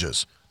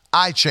changes?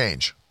 I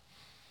change.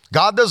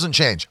 God doesn't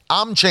change.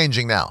 I'm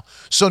changing now.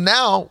 So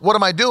now, what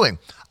am I doing?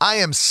 I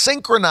am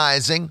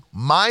synchronizing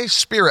my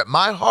spirit,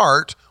 my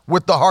heart,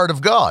 with the heart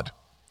of God.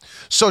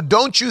 So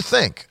don't you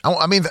think,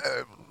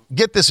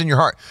 get this in your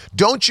heart.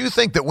 Don't you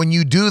think that when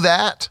you do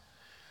that,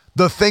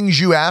 the things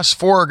you ask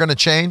for are going to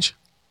change?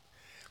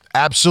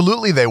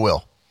 Absolutely they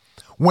will.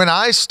 When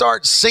I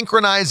start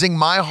synchronizing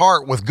my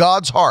heart with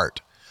God's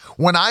heart,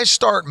 when I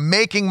start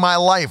making my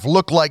life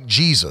look like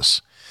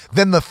Jesus,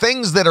 then the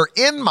things that are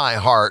in my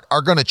heart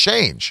are going to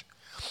change.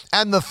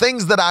 And the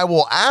things that I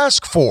will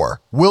ask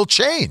for will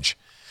change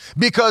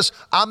because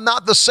I'm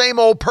not the same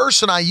old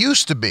person I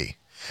used to be.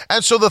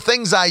 And so the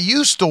things I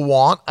used to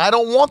want, I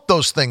don't want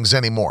those things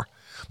anymore.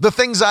 The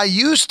things I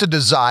used to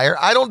desire,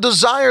 I don't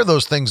desire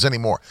those things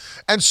anymore.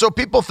 And so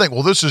people think,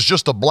 well, this is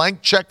just a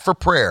blank check for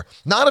prayer.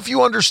 Not if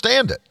you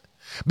understand it.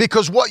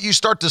 Because what you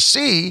start to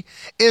see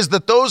is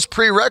that those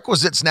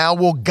prerequisites now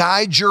will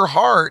guide your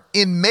heart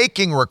in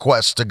making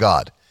requests to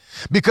God.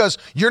 Because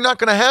you're not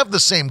going to have the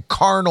same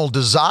carnal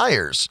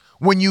desires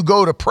when you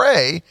go to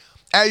pray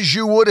as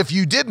you would if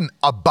you didn't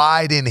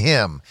abide in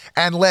him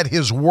and let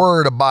his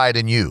word abide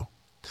in you.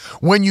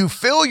 When you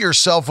fill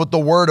yourself with the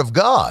word of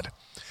God,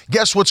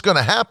 guess what's going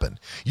to happen?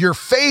 Your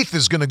faith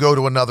is going to go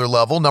to another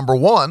level, number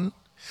one.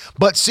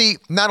 But see,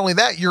 not only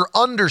that, your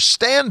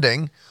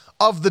understanding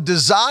of the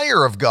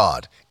desire of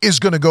God is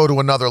going to go to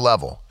another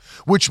level,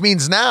 which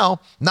means now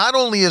not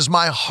only is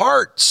my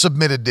heart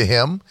submitted to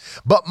him,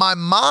 but my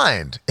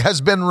mind has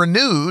been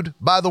renewed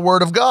by the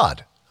word of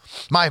God.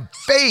 My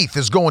faith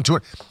is going to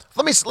it.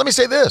 Let me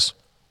say this.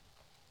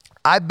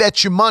 I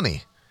bet you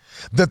money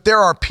that there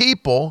are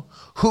people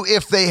who,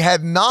 if they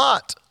had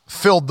not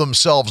filled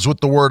themselves with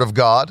the word of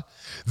God,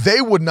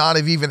 they would not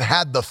have even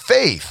had the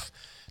faith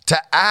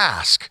to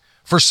ask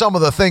for some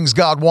of the things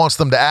God wants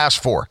them to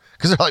ask for.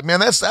 Because they're like, man,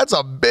 that's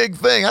a big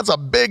thing. That's a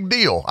big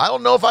deal. I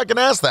don't know if I can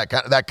ask that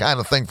kind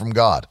of thing from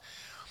God.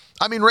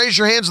 I mean, raise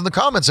your hands in the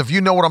comments if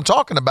you know what I'm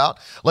talking about.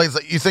 Like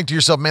you think to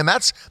yourself, man,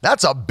 that's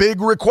a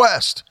big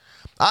request.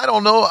 I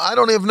don't know. I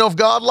don't even know if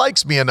God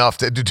likes me enough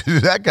to do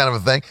that kind of a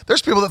thing.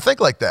 There's people that think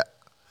like that.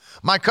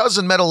 My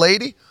cousin met a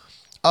lady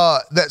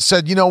that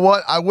said, you know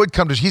what?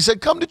 He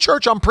said, come to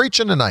church. I'm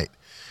preaching tonight.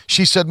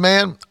 She said,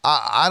 man,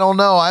 I don't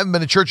know. I haven't been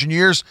to church in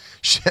years.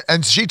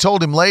 And she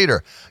told him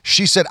later,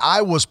 she said,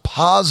 I was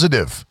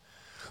positive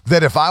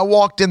that if I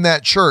walked in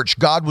that church,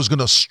 God was going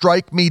to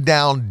strike me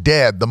down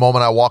dead the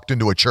moment I walked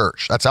into a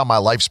church. That's how my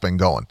life's been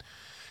going.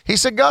 He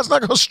said, God's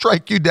not going to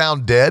strike you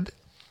down dead.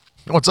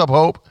 What's up,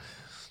 Hope?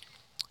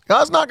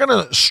 God's not going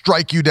to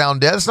strike you down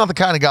dead. That's not the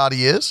kind of God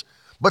he is.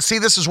 But see,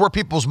 this is where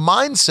people's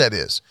mindset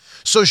is.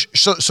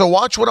 So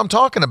watch what I'm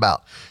talking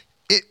about.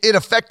 It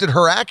affected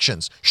her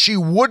actions. She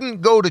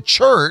wouldn't go to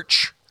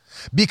church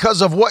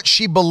because of what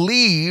she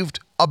believed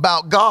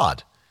about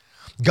God.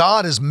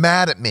 God is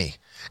mad at me.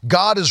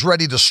 God is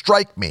ready to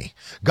strike me.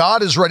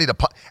 God is ready to,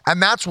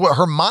 and that's what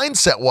her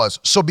mindset was.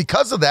 So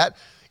because of that,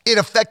 it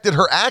affected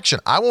her action.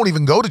 I won't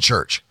even go to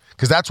church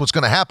because that's what's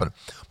going to happen.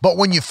 But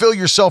when you fill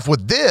yourself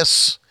with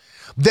this,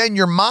 then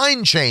your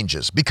mind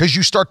changes because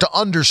you start to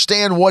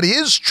understand what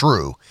is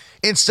true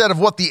instead of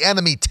what the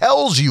enemy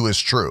tells you is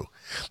true.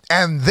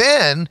 And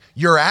then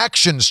your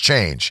actions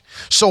change.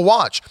 So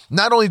watch,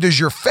 not only does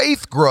your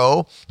faith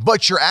grow,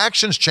 but your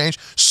actions change.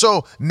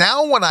 So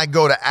now when I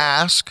go to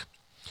ask,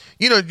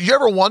 do you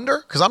ever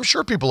wonder? Because I'm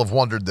sure people have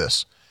wondered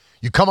this.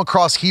 You come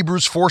across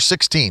Hebrews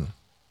 4:16.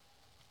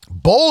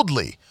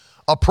 Boldly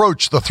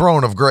approach the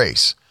throne of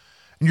grace.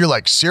 And you're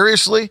like,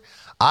 seriously?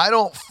 I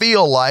don't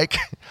feel like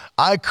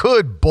I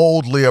could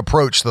boldly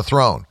approach the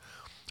throne.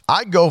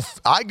 I go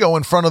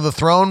in front of the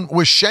throne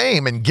with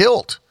shame and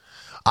guilt.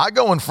 I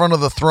go in front of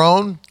the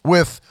throne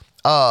with,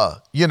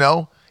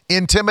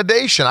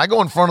 intimidation. I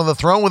go in front of the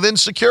throne with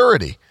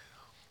insecurity.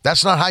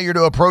 That's not how you're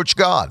to approach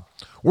God.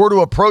 We're to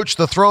approach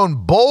the throne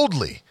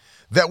boldly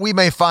that we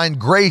may find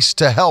grace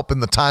to help in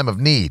the time of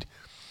need.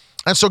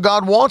 And so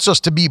God wants us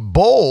to be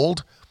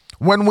bold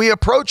when we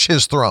approach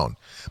his throne.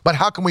 But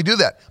how can we do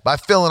that? By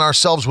filling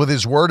ourselves with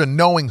his word and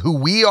knowing who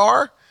we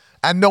are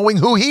and knowing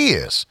who he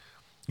is.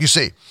 You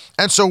see,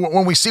 and so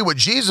when we see what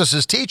Jesus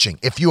is teaching,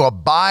 if you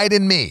abide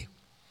in me,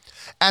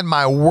 and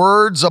my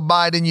words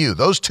abide in you.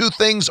 Those two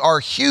things are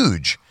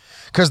huge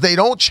because they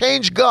don't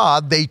change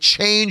God, they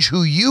change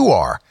who you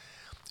are.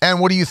 And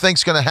what do you think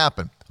is going to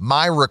happen?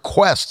 My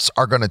requests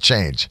are going to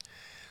change.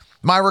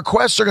 My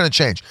requests are going to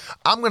change.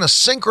 I'm going to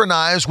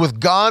synchronize with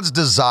God's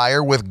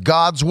desire, with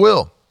God's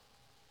will.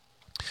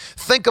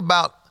 Think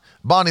about,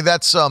 Bonnie,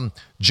 that's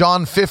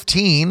John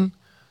 15,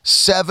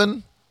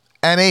 7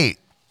 and 8.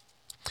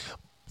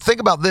 Think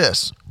about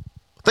this.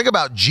 Think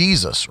about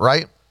Jesus,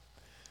 right?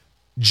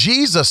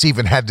 Jesus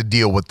even had to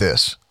deal with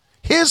this.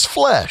 His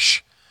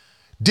flesh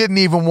didn't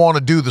even want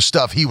to do the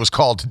stuff he was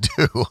called to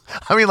do.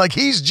 I mean, like,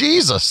 he's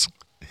Jesus.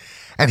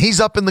 And he's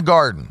up in the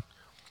garden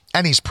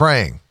and he's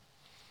praying.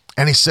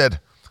 And he said,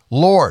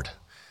 Lord,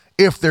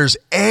 if there's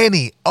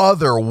any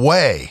other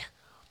way,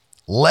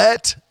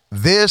 let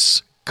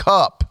this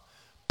cup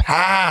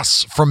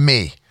pass from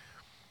me.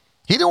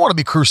 He didn't want to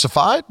be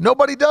crucified.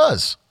 Nobody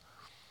does.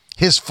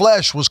 His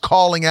flesh was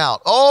calling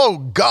out, oh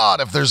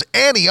God, if there's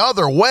any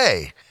other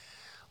way,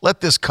 let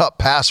this cup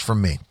pass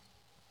from me.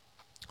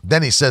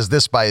 Then he says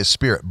this by his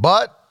Spirit,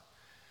 but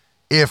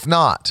if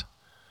not,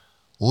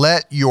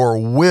 let your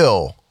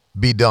will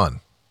be done.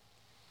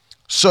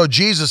 So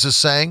Jesus is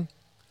saying,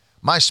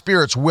 my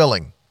spirit's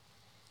willing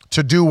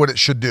to do what it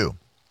should do.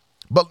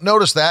 But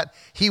notice that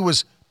he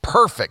was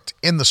perfect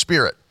in the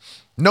spirit.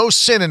 No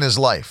sin in his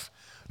life,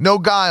 no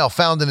guile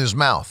found in his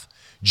mouth.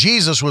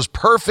 Jesus was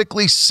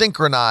perfectly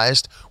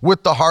synchronized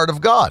with the heart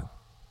of God.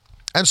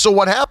 And so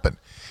what happened?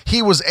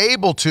 He was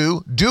able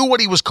to do what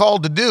he was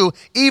called to do,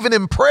 even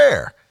in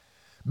prayer,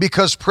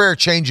 because prayer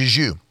changes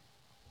you.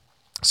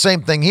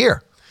 Same thing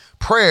here.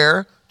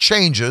 Prayer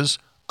changes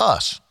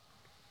us.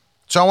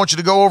 So I want you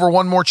to go over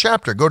one more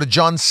chapter. Go to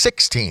John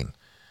 16.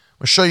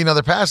 I'll show you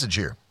another passage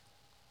here.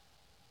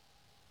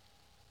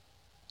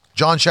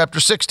 John chapter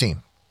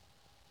 16.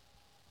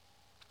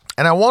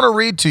 And I want to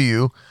read to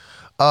you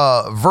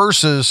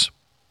verses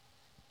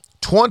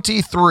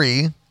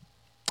 23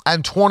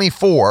 and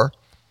 24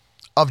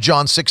 of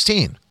John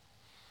 16.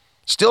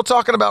 Still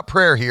talking about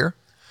prayer here,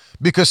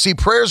 because see,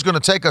 prayer is going to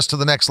take us to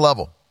the next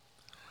level.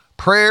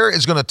 Prayer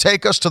is going to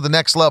take us to the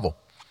next level.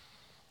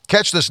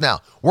 Catch this now.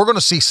 We're going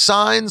to see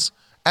signs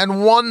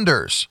and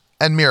wonders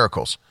and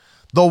miracles.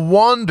 The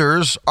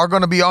wonders are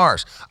going to be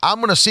ours. I'm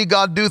going to see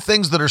God do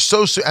things that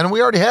are and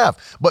we already have,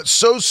 but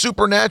so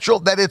supernatural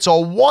that it's a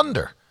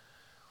wonder.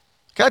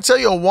 Can I tell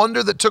you a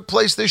wonder that took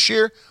place this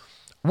year?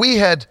 We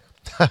had,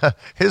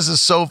 this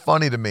is so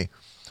funny to me.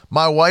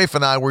 My wife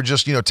and I were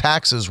just,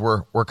 taxes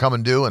were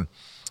coming due. And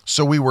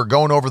so we were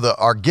going over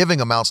our giving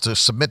amounts to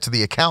submit to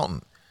the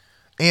accountant.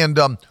 And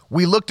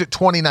we looked at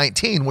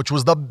 2019, which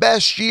was the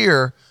best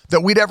year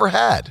that we'd ever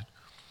had.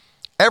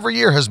 Every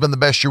year has been the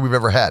best year we've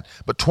ever had.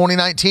 But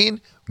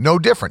 2019, no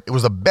different. It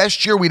was the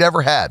best year we'd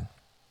ever had.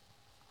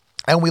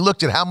 And we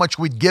looked at how much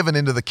we'd given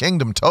into the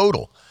kingdom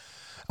total.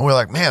 And we're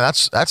like, man,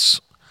 that's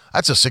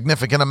a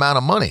significant amount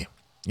of money.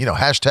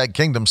 Hashtag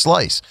kingdom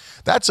slice.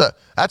 That's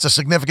a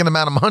significant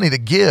amount of money to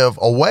give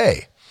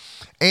away.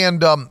 And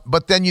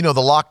but then, the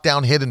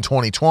lockdown hit in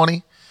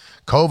 2020.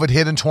 COVID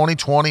hit in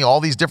 2020.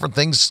 All these different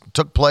things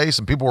took place,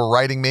 and people were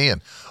writing me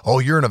and, oh,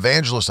 you're an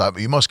evangelist.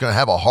 You must going to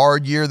have a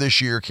hard year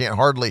this year. Can't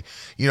hardly,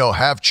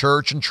 have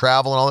church and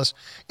travel and all this.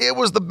 It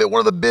was one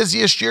of the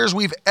busiest years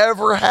we've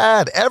ever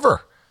had,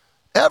 ever.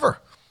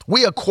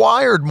 We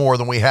acquired more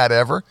than we had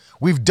ever.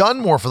 We've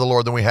done more for the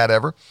Lord than we had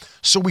ever.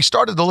 So we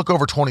started to look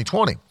over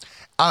 2020.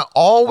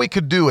 All we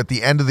could do at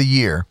the end of the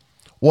year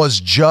was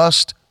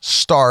just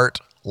start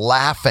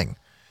laughing,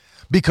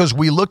 because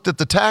we looked at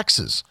the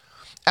taxes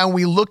and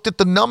we looked at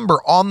the number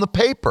on the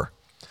paper.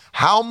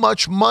 How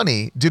much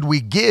money did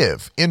we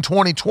give in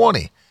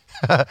 2020?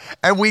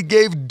 And we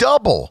gave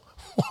double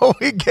what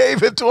we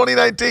gave in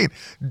 2019.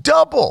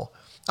 Double.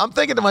 I'm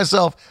thinking to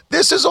myself,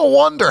 this is a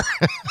wonder.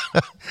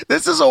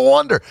 This is a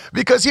wonder,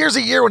 because here's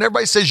a year when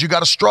everybody says you got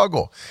to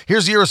struggle.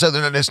 Here's a year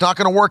that it's not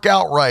going to work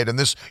out right,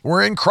 and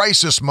we're in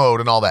crisis mode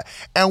and all that.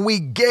 And we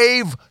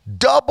gave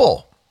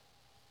double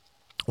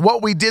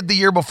what we did the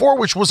year before,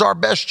 which was our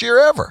best year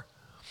ever.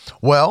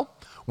 Well,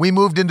 we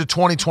moved into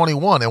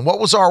 2021, and what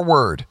was our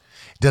word?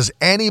 Does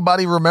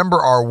anybody remember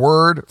our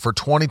word for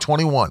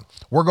 2021?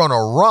 We're going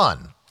to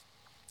run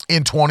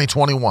in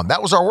 2021.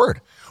 That was our word.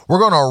 We're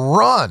going to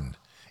run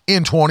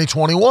in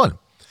 2021.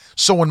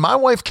 So when my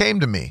wife came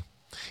to me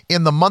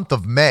in the month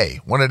of May,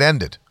 when it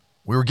ended,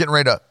 we were getting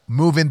ready to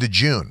move into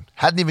June.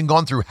 Hadn't even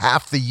gone through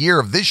half the year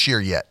of this year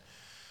yet.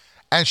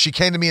 And she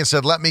came to me and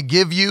said, let me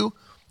give you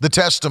the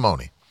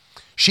testimony.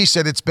 She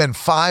said, it's been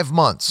 5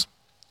 months,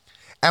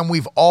 and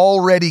we've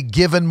already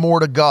given more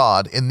to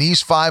God in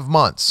these 5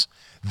 months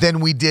than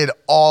we did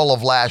all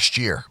of last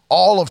year,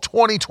 all of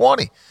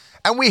 2020.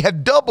 And we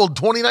had doubled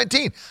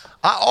 2019.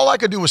 All I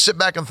could do was sit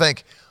back and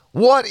think,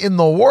 what in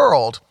the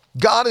world?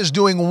 God is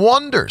doing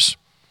wonders.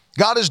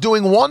 God is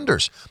doing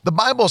wonders. The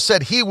Bible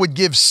said he would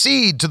give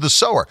seed to the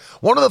sower.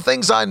 One of the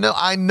things I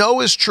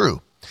know is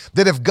true,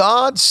 that if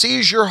God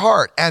sees your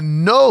heart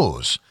and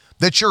knows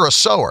that you're a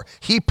sower,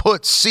 he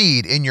puts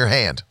seed in your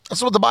hand.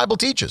 That's what the Bible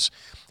teaches.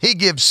 He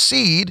gives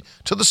seed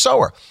to the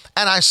sower.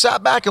 And I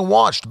sat back and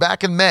watched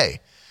back in May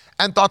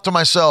and thought to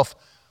myself,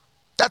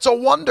 that's a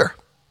wonder.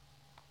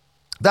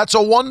 That's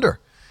a wonder.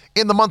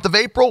 In the month of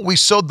April, we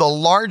sowed the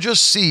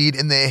largest seed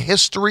in the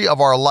history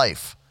of our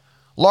life.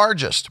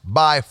 Largest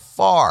by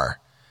far.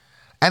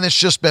 And it's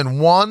just been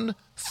one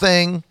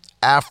thing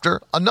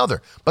after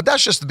another. But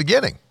that's just the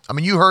beginning. I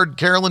mean, you heard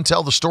Carolyn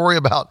tell the story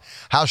about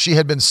how she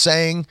had been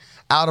saying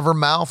out of her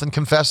mouth and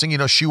confessing,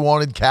 she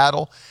wanted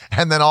cattle.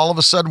 And then all of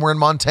a sudden we're in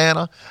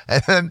Montana.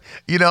 And then,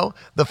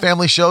 the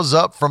family shows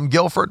up from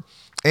Guilford,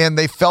 and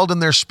they felt in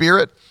their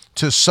spirit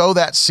to sow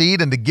that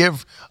seed and to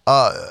give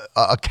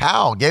a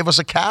cow, gave us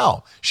a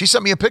cow. She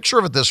sent me a picture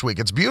of it this week.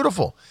 It's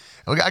beautiful.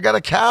 I got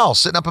a cow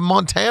sitting up in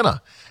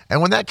Montana.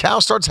 And when that cow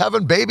starts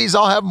having babies,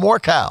 I'll have more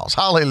cows.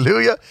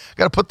 Hallelujah.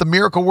 Got to put the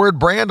Miracle Word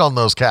brand on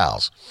those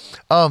cows.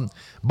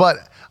 But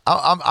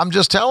I'm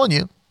just telling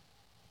you,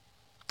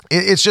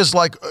 it's just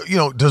like,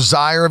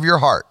 desire of your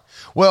heart.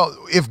 Well,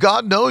 if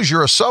God knows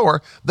you're a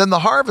sower, then the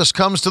harvest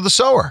comes to the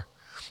sower,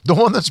 the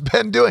one that's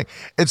been doing.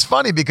 It's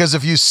funny, because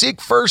if you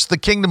seek first the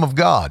kingdom of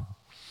God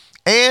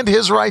and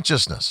his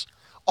righteousness,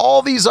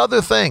 all these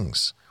other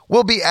things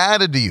will be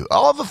added to you.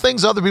 All the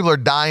things other people are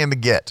dying to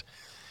get.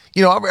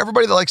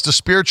 Everybody that likes to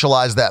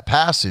spiritualize that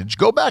passage,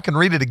 go back and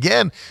read it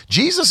again.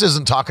 Jesus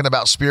isn't talking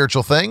about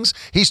spiritual things.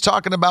 He's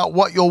talking about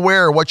what you'll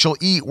wear, what you'll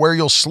eat, where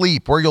you'll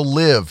sleep, where you'll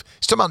live.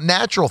 He's talking about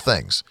natural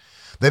things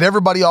that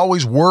everybody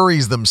always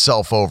worries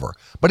themselves over.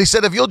 But he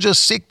said, if you'll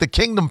just seek the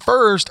kingdom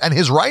first and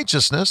his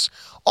righteousness,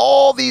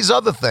 all these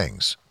other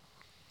things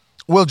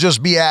will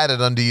just be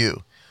added unto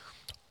you.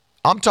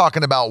 I'm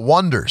talking about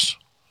wonders,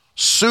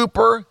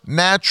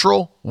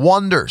 supernatural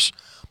wonders.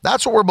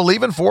 That's what we're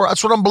believing for.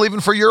 That's what I'm believing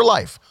for your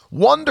life.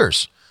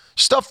 Wonders,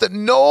 stuff that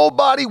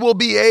nobody will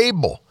be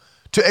able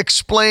to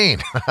explain.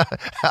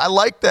 I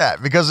like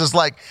that, because it's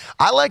like,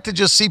 I like to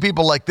just see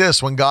people like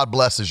this when God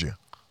blesses you.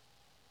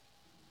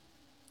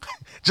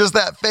 Just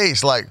that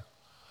face, like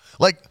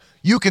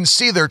you can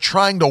see they're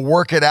trying to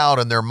work it out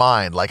in their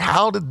mind. Like,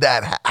 how did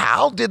that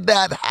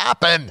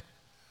happen?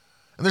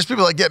 And there's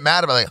people that get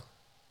mad about it.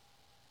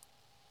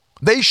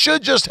 They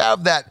should just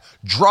have that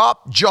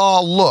drop jaw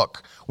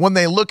look when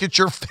they look at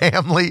your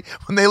family,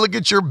 when they look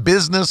at your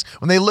business,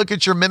 when they look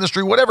at your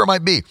ministry, whatever it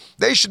might be.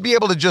 They should be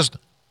able to just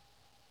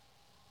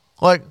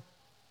like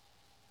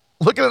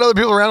looking at other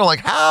people around them like,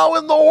 how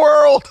in the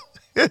world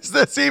is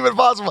this even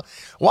possible?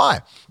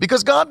 Why?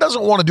 Because God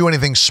doesn't want to do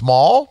anything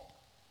small.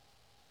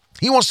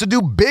 He wants to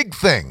do big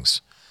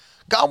things.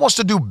 God wants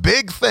to do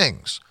big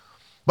things.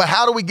 But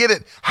how do we get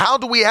it? How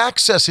do we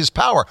access his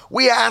power?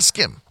 We ask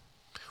him.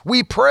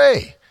 We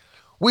pray.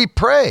 We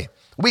pray.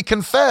 We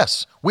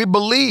confess. We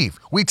believe.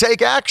 We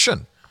take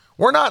action.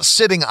 We're not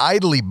sitting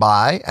idly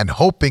by and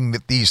hoping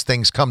that these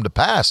things come to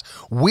pass.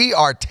 We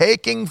are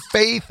taking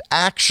faith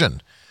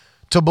action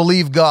to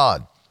believe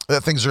God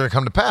that things are going to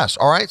come to pass.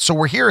 All right. So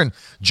we're here in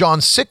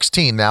John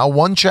 16 now,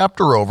 one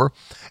chapter over,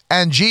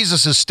 and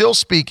Jesus is still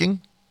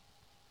speaking.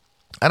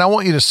 And I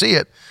want you to see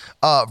it.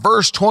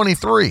 Verse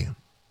 23.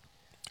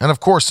 And of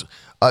course,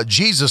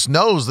 Jesus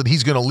knows that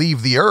he's going to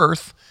leave the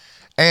earth,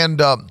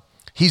 and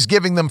he's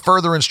giving them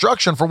further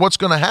instruction for what's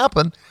going to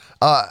happen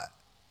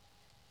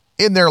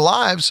in their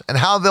lives and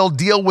how they'll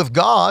deal with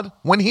God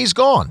when he's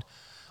gone.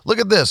 Look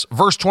at this,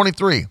 verse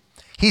 23.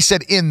 He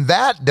said, in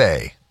that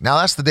day, now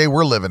that's the day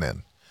we're living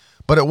in,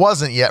 but it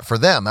wasn't yet for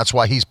them. That's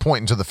why he's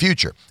pointing to the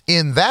future.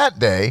 In that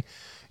day,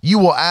 you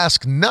will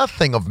ask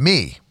nothing of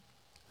me.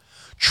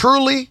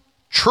 Truly,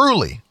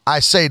 truly, I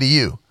say to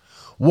you,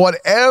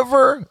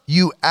 whatever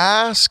you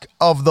ask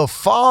of the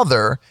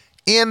Father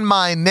in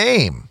my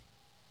name,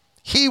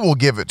 he will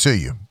give it to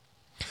you.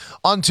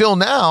 Until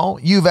now,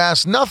 you've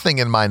asked nothing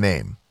in my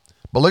name.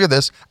 But look at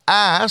this.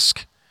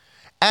 Ask,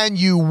 and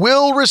you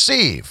will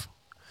receive,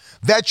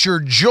 that your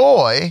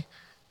joy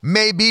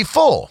may be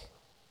full.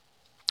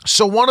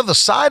 So one of the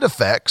side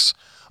effects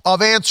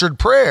of answered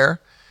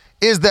prayer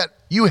is that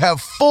you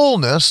have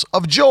fullness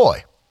of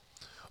joy.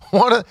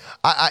 When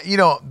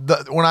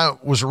I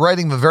was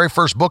writing the very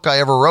first book I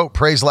ever wrote,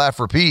 Praise, Laugh,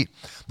 Repeat,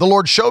 the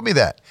Lord showed me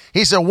that.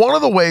 He said, one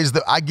of the ways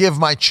that I give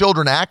my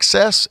children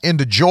access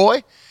into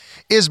joy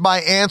is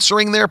by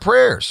answering their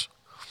prayers.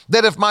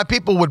 That if my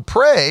people would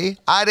pray,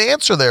 I'd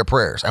answer their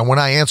prayers. And when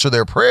I answer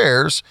their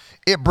prayers,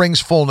 it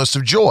brings fullness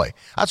of joy.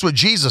 That's what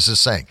Jesus is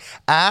saying.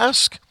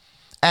 Ask,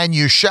 and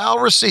you shall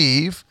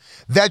receive,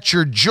 that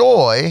your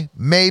joy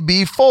may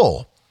be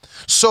full.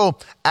 So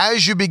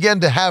as you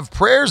begin to have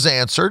prayers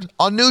answered,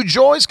 a new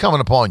joy is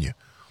coming upon you.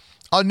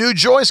 A new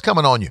joy is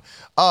coming on you.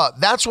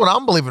 That's what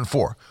I'm believing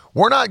for.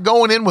 We're not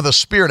going in with a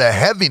spirit of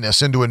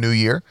heaviness into a new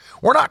year.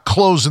 We're not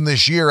closing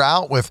this year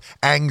out with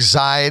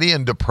anxiety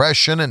and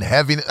depression and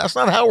heaviness. That's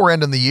not how we're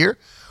ending the year.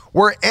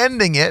 We're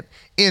ending it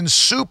in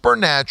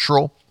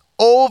supernatural,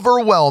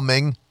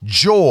 overwhelming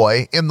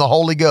joy in the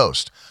Holy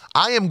Ghost.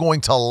 I am going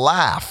to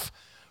laugh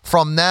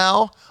from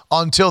now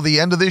until the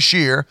end of this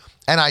year,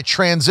 and I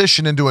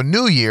transition into a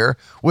new year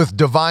with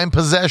divine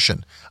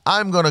possession.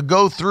 I'm going to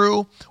go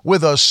through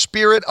with a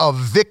spirit of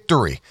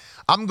victory.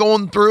 I'm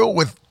going through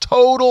with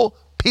total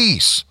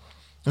peace.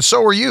 And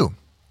so are you.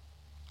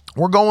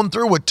 We're going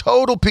through with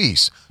total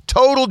peace,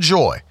 total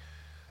joy.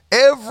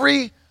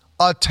 Every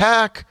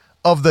attack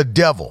of the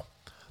devil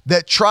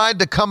that tried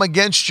to come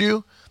against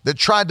you, that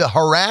tried to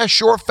harass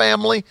your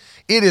family,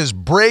 it is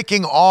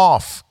breaking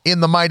off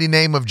in the mighty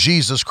name of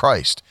Jesus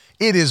Christ.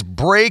 It is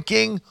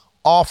breaking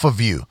off of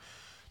you.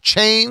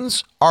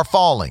 Chains are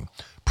falling,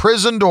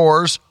 prison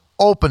doors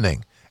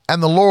opening,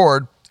 and the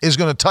Lord is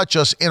going to touch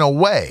us in a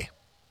way,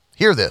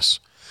 hear this,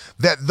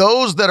 that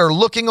those that are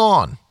looking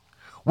on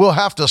will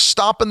have to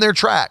stop in their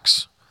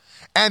tracks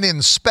and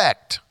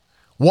inspect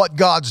what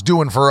God's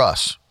doing for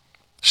us.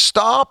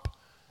 Stop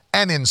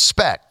and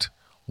inspect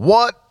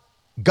what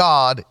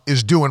God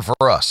is doing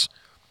for us.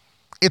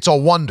 It's a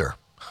wonder.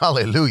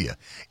 Hallelujah.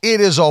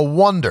 It is a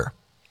wonder.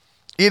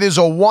 It is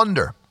a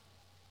wonder.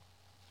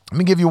 Let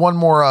me give you one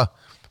more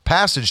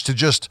passage to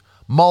just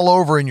mull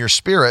over in your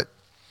spirit.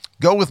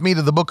 Go with me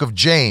to the book of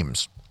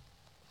James.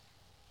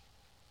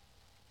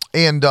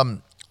 And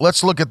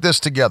let's look at this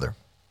together.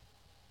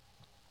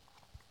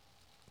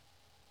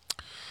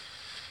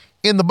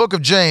 In the book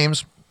of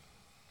James,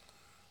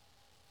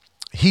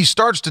 he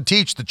starts to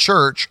teach the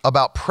church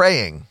about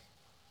praying.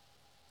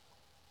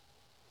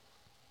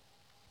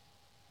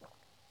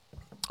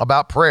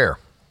 About prayer.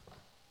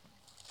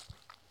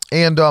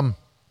 And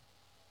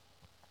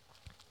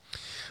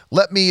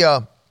let me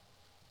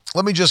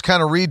just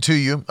kind of read to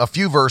you a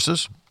few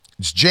verses.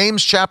 It's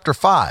James chapter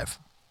 5.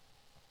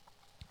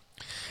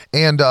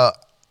 And I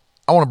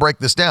want to break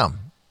this down.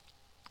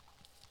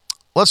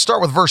 Let's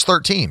start with verse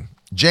 13.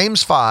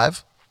 James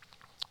 5,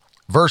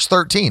 verse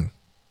 13.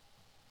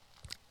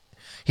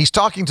 He's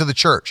talking to the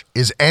church.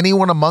 Is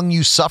anyone among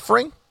you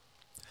suffering?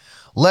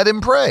 Let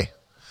him pray.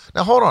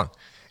 Now, hold on.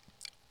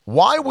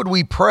 Why would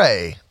we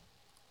pray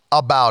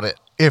about it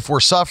if we're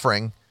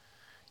suffering,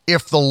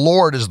 if the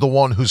Lord is the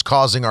one who's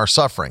causing our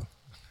suffering?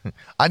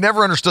 I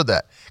never understood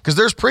that, because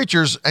there's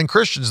preachers and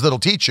Christians that'll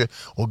teach you,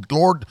 well,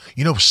 Lord,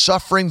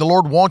 suffering, the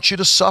Lord wants you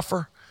to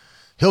suffer.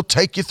 He'll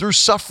take you through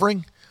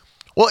suffering.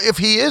 Well, if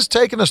he is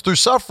taking us through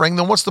suffering,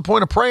 then what's the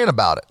point of praying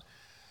about it?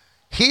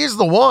 He's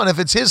the one, if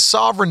it's his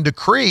sovereign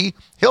decree,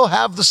 he'll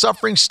have the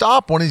suffering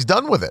stop when he's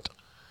done with it.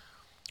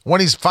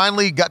 When he's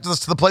finally got us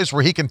to the place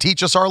where he can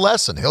teach us our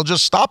lesson, he'll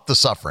just stop the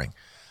suffering.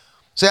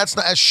 See,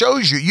 that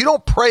shows you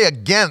don't pray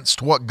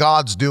against what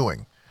God's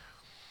doing.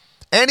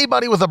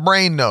 Anybody with a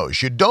brain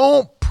knows you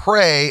don't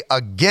pray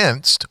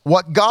against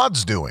what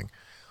God's doing.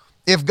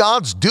 If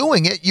God's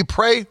doing it, you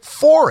pray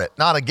for it,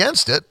 not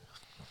against it.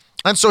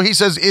 And so he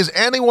says, is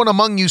anyone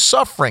among you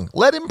suffering?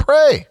 Let him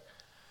pray.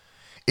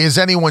 Is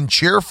anyone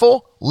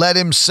cheerful? Let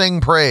him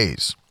sing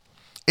praise.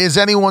 Is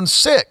anyone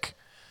sick?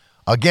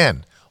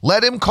 Again,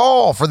 let him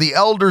call for the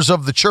elders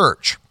of the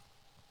church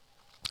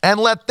and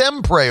let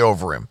them pray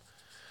over him.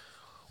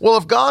 Well,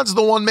 if God's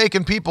the one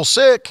making people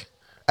sick,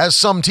 as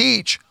some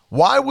teach,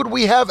 why would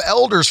we have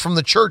elders from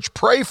the church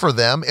pray for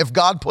them if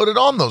God put it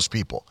on those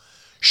people?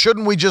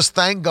 Shouldn't we just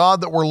thank God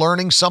that we're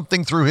learning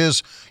something through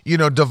his,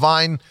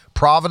 divine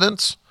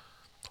providence?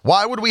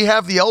 Why would we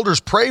have the elders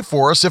pray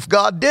for us if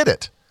God did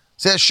it?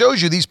 See, that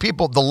shows you these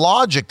people, the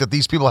logic that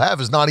these people have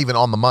is not even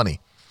on the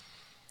money.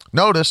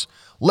 Notice,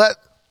 let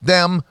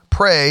them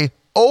pray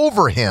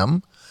over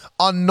him,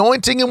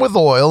 anointing him with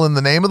oil in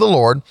the name of the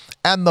Lord,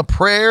 and the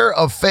prayer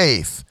of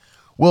faith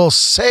will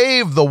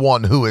save the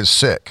one who is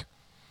sick.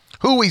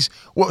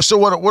 So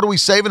what are we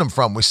saving them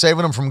from? We're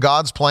saving them from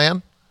God's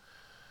plan?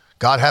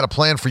 God had a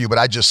plan for you, but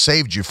I just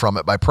saved you from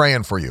it by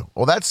praying for you.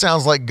 Well, that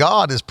sounds like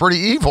God is pretty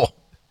evil.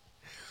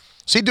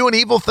 Is he doing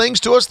evil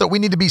things to us that we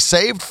need to be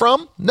saved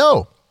from?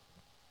 No.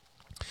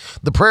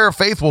 The prayer of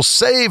faith will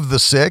save the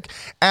sick,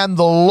 and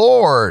the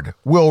Lord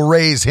will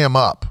raise him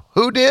up.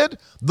 Who did?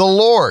 The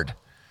Lord.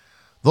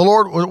 The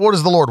Lord, what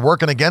is the Lord,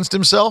 working against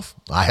himself?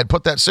 I had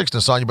put that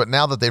sickness on you, but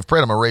now that they've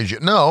prayed, I'm going to raise you.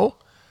 No.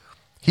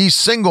 He's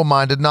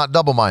single-minded, not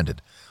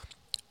double-minded.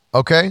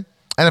 Okay?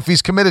 And if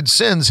he's committed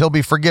sins, he'll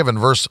be forgiven.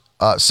 Verse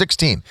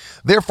 16.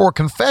 Therefore,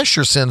 confess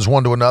your sins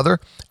one to another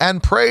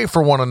and pray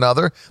for one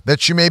another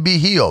that you may be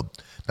healed.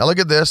 Now look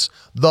at this.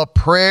 The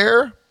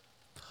prayer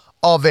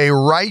of a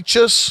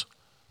righteous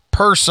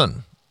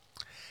person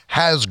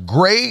has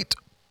great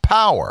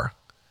power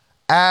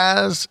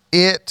as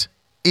it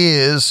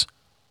is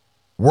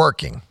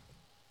working.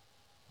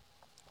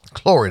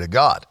 Glory to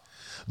God.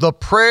 The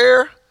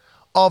prayer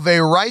of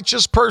a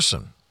righteous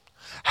person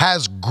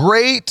has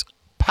great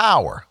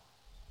power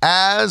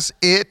as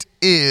it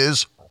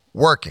is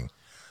working.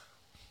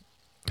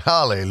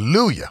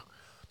 Hallelujah.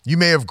 You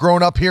may have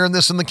grown up hearing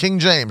this in the King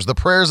James. The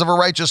prayers of a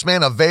righteous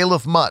man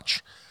availeth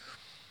much.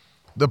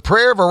 The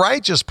prayer of a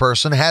righteous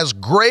person has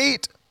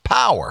great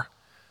power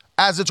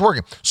as it's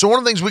working. So one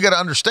of the things we got to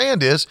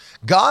understand is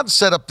God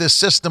set up this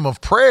system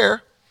of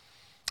prayer,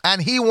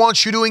 and he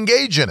wants you to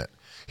engage in it.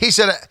 He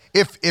said,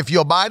 if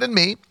you abide in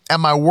me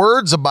and my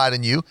words abide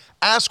in you,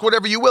 ask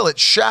whatever you will. It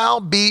shall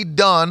be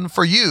done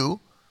for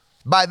you.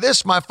 By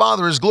this my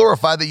Father is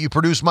glorified, that you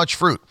produce much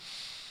fruit.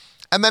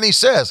 And then he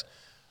says,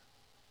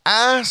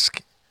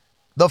 ask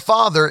the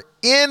Father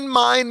in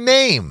my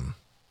name,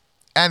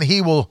 and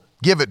he will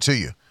give it to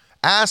you.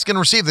 Ask and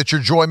receive, that your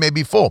joy may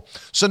be full.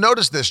 So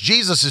notice this.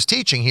 Jesus is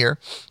teaching here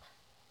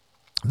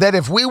that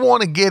if we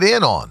want to get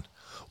in on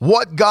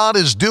what God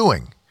is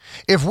doing,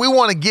 if we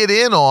want to get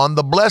in on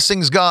the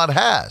blessings God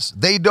has,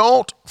 they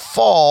don't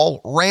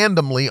fall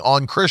randomly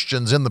on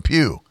Christians in the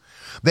pew.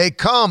 They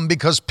come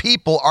because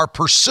people are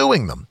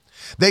pursuing them.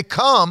 They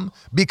come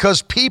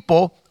because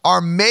people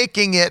are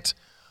making it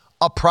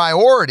a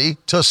priority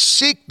to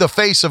seek the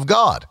face of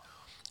God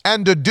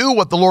and to do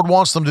what the Lord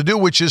wants them to do,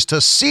 which is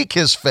to seek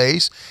his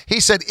face. He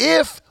said,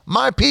 if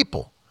my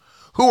people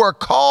who are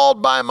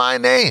called by my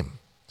name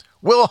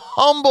will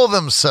humble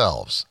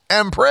themselves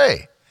and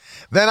pray,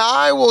 then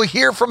I will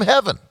hear from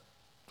heaven,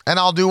 and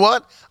I'll do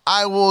what?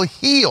 I will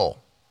heal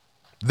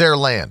their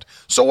land.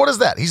 So what is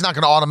that? He's not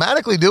going to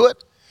automatically do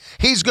it.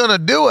 He's going to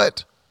do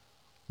it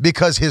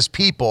because his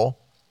people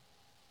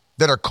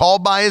that are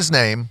called by his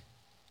name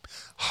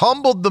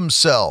humbled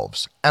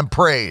themselves and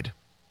prayed.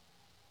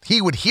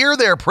 He would hear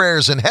their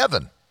prayers in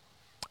heaven.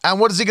 And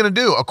what is he going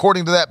to do?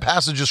 According to that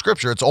passage of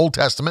scripture, it's Old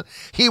Testament,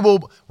 he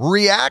will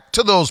react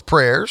to those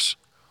prayers,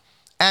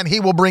 and he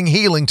will bring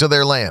healing to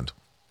their land.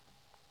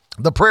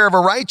 The prayer of a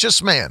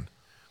righteous man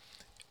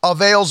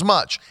avails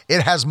much.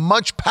 It has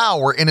much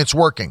power in its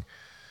working.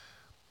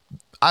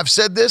 I've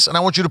said this, and I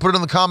want you to put it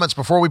in the comments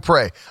before we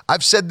pray.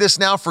 I've said this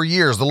now for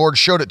years. The Lord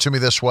showed it to me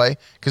this way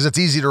because it's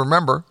easy to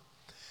remember.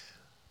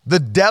 The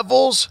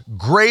devil's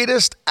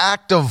greatest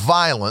act of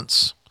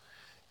violence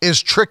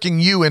is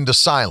tricking you into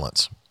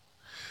silence.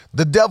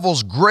 The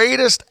devil's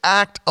greatest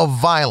act of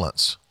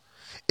violence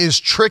is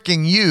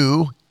tricking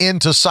you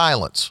into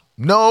silence.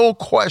 No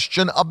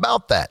question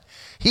about that.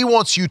 He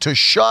wants you to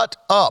shut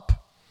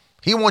up.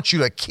 He wants you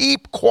to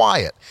keep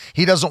quiet.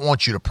 He doesn't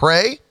want you to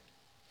pray.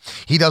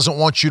 He doesn't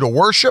want you to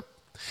worship.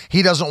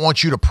 He doesn't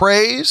want you to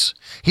praise.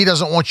 He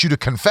doesn't want you to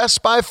confess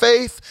by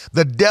faith.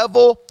 The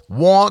devil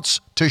wants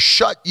to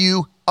shut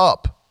you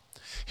up.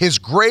 His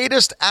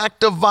greatest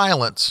act of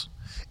violence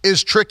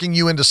is tricking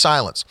you into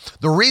silence.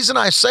 The reason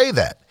I say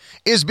that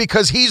is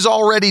because he's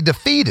already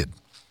defeated.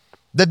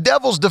 The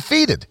devil's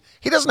defeated.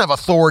 He doesn't have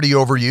authority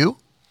over you.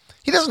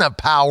 He doesn't have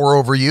power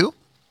over you.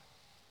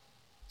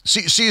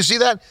 See, you see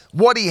that?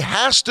 What he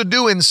has to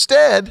do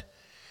instead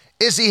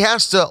is he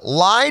has to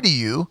lie to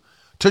you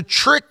to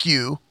trick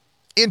you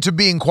into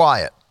being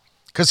quiet,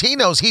 because he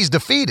knows he's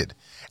defeated.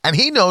 And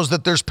he knows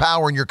that there's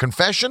power in your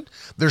confession,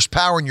 there's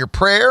power in your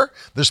prayer,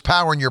 there's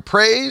power in your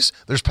praise,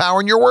 there's power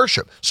in your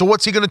worship. So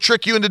what's he going to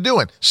trick you into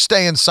doing?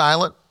 Staying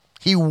silent.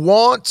 He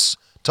wants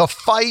to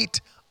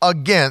fight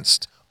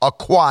against a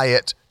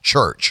quiet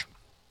church.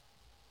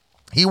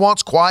 He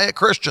wants quiet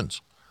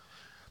Christians.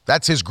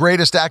 That's his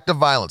greatest act of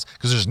violence,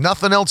 because there's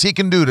nothing else he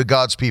can do to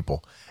God's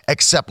people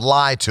except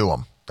lie to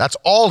them. That's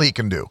all he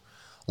can do.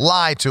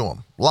 Lie to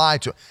them. Lie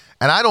to them.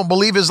 And I don't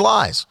believe his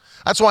lies.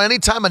 That's why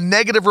anytime a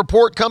negative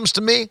report comes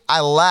to me, I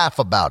laugh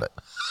about it.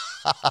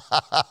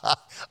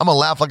 I'm going to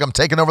laugh like I'm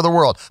taking over the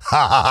world.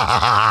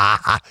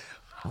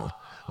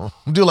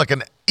 Do like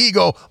an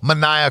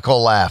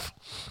egomaniacal laugh.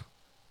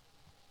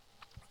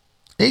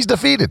 He's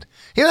defeated.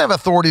 He doesn't have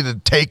authority to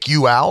take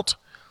you out.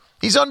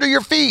 He's under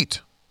your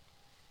feet.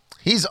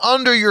 He's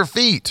under your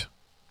feet.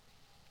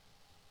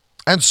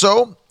 And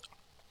so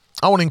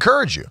I want to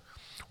encourage you.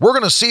 We're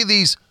going to see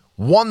these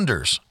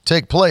wonders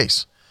take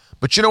place.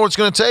 But you know what it's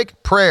going to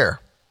take?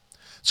 Prayer.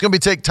 It's going to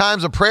take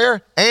times of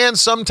prayer and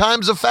some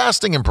times of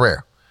fasting and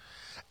prayer.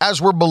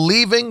 As we're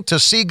believing to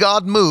see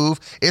God move,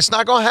 it's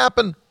not going to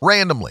happen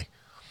randomly.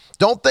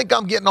 Don't think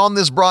I'm getting on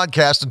this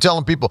broadcast and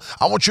telling people,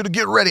 I want you to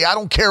get ready. I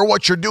don't care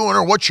what you're doing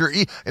or what you're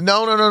eating.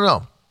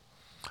 No.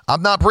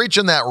 I'm not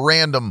preaching that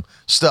random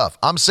stuff.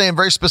 I'm saying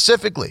very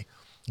specifically,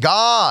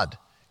 God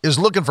is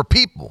looking for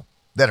people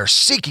that are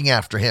seeking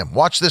after him.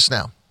 Watch this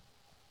now.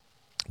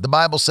 The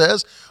Bible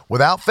says,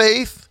 without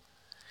faith,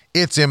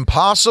 it's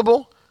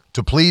impossible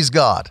to please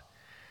God.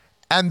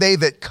 And they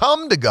that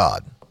come to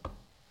God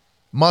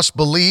must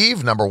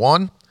believe, number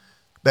one,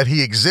 that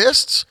he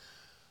exists,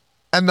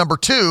 and number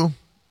two,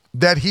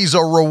 that he's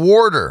a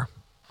rewarder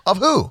of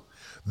who?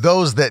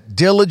 Those that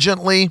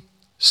diligently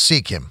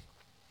seek him.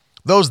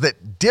 Those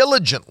that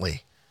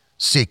diligently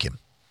seek him.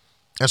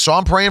 And so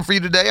I'm praying for you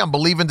today. I'm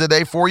believing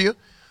today for you.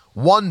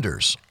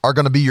 Wonders are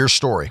going to be your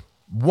story.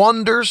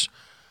 Wonders,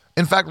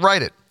 in fact,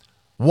 write it.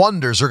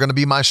 Wonders are going to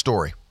be my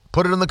story.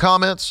 Put it in the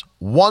comments.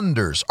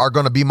 Wonders are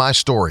going to be my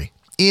story.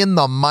 In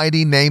the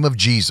mighty name of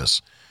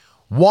Jesus.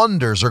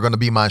 Wonders are going to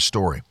be my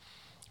story.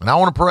 And I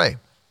want to pray,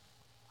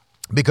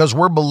 because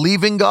we're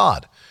believing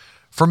God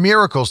for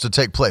miracles to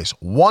take place.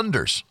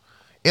 Wonders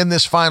in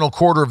this final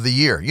quarter of the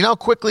year. You know how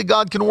quickly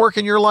God can work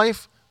in your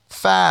life?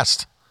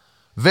 Fast.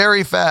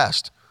 Very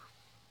fast.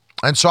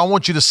 And so I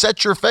want you to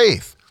set your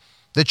faith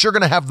that you're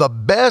going to have the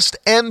best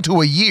end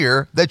to a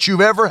year that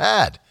you've ever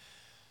had.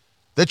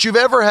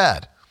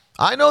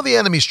 I know the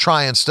enemy's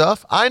trying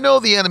stuff. I know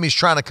the enemy's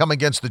trying to come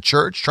against the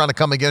church, trying to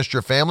come against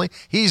your family.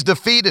 He's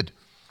defeated.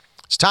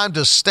 It's time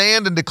to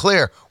stand and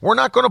declare, we're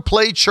not going to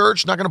play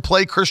church, not going to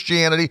play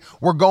Christianity.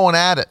 We're going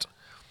at it.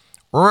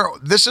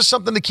 This is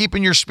something to keep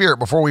in your spirit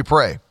before we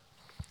pray.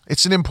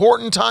 It's an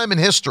important time in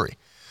history,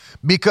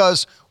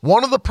 because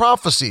one of the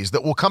prophecies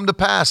that will come to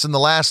pass in the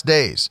last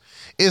days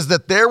is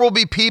that there will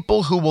be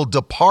people who will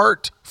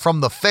depart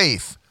from the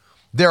faith.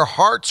 Their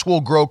hearts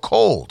will grow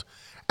cold,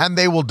 and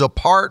they will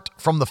depart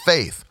from the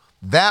faith.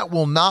 That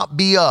will not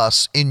be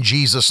us in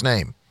Jesus'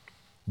 name.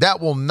 That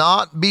will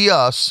not be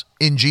us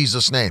in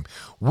Jesus' name.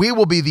 We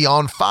will be the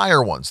on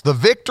fire ones. The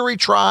Victory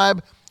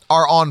Tribe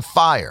are on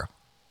fire.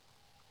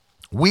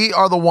 We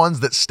are the ones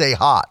that stay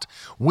hot.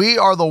 We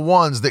are the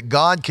ones that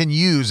God can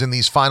use in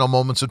these final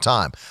moments of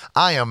time.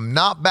 I am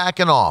not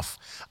backing off.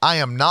 I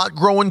am not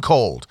growing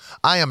cold.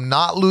 I am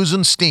not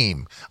losing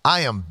steam.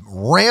 I am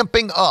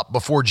ramping up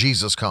before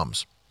Jesus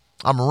comes.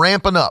 I'm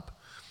ramping up.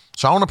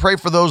 So I want to pray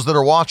for those that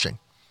are watching.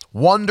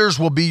 Wonders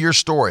will be your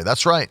story.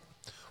 That's right.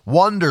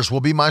 Wonders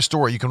will be my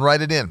story. You can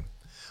write it in.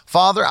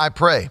 Father, I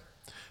pray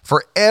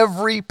for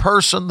every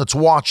person that's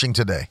watching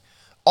today,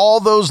 all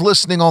those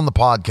listening on the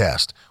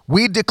podcast,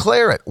 we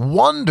declare it.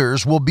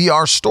 Wonders will be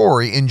our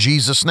story in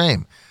Jesus'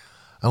 name.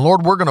 And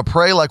Lord, we're going to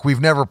pray like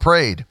we've never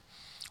prayed.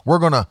 We're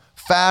going to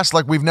fast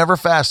like we've never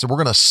fasted. We're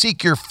going to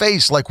seek your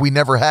face like we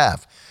never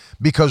have,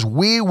 because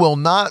we will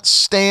not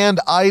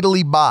stand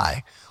idly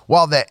by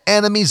while the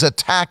enemy's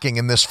attacking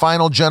in this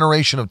final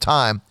generation of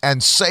time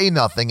and say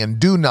nothing and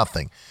do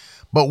nothing.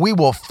 But we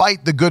will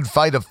fight the good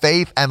fight of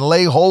faith and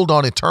lay hold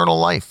on eternal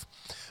life.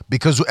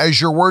 Because as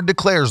your word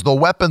declares, the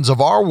weapons of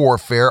our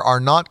warfare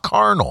are not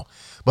carnal,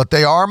 but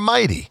they are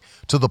mighty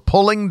to the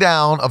pulling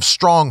down of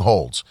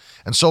strongholds.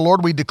 And so,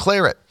 Lord, we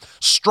declare it.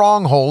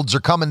 Strongholds are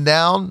coming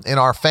down in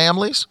our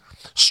families.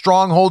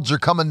 Strongholds are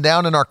coming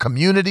down in our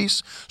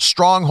communities.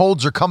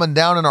 Strongholds are coming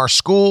down in our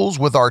schools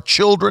with our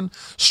children.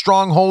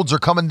 Strongholds are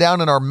coming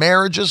down in our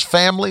marriages,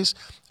 families.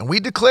 And we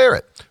declare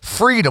it.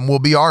 Freedom will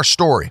be our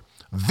story.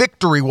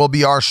 Victory will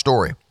be our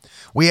story.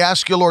 We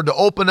ask you, Lord, to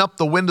open up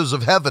the windows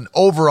of heaven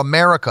over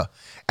America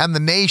and the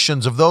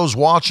nations of those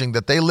watching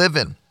that they live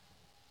in.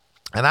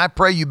 And I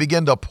pray you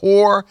begin to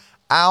pour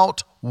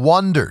out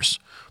wonders.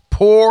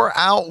 Pour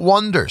out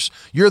wonders.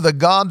 You're the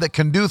God that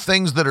can do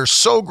things that are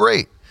so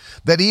great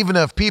that even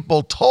if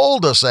people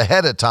told us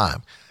ahead of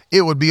time,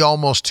 it would be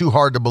almost too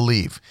hard to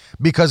believe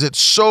because it's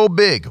so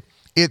big.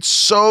 It's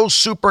so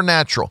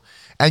supernatural,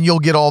 and you'll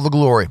get all the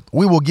glory.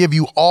 We will give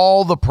you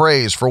all the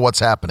praise for what's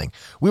happening.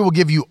 We will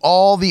give you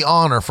all the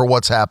honor for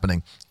what's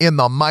happening in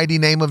the mighty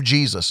name of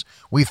Jesus.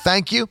 We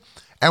thank you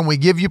and we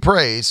give you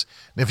praise.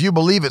 And if you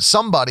believe it,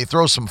 somebody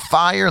throw some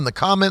fire in the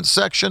comments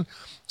section.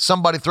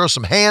 Somebody throw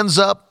some hands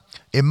up,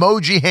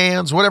 emoji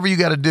hands, whatever you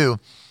got to do.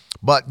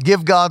 But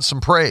give God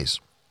some praise.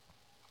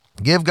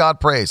 Give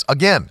God praise.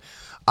 Again,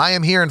 I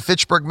am here in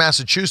Fitchburg,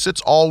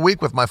 Massachusetts all week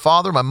with my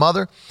father, my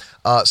mother.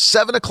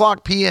 7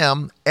 o'clock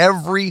p.m.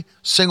 every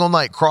single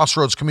night,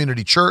 Crossroads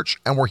Community Church,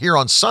 and we're here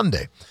on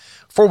Sunday.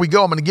 Before we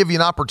go, I'm going to give you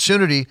an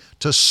opportunity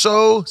to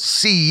sow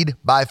seed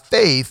by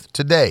faith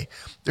today.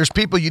 There's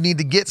people you need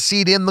to get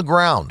seed in the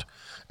ground.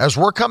 As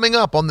we're coming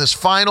up on this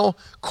final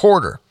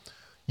quarter,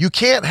 you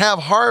can't have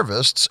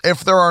harvests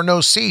if there are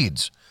no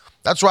seeds.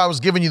 That's why I was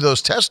giving you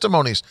those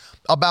testimonies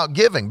about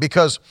giving,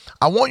 because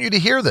I want you to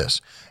hear this.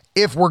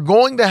 If we're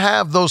going to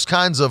have those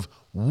kinds of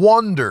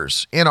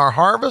wonders in our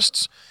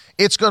harvests,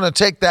 it's going to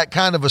take that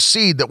kind of a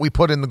seed that we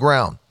put in the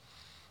ground,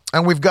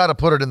 and we've got to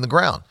put it in the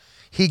ground.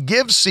 He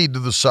gives seed to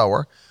the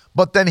sower,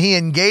 but then he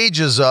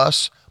engages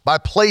us by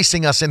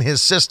placing us in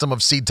his system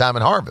of seed time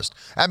and harvest.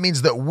 That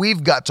means that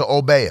we've got to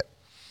obey it.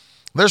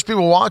 There's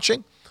people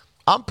watching.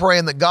 I'm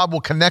praying that God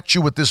will connect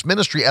you with this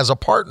ministry as a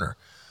partner.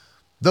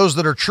 Those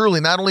that are truly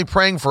not only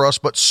praying for us,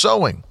 but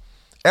sowing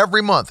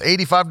every month,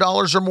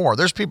 $85 or more.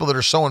 There's people that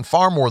are sowing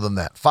far more than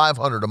that,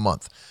 $500 a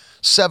month,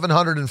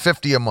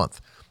 $750 a month.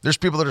 There's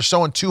people that are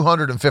sowing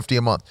 $250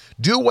 a month.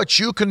 Do what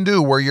you can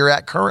do where you're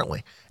at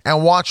currently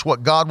and watch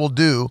what God will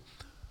do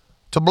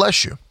to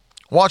bless you.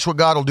 Watch what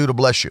God will do to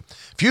bless you.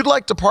 If you'd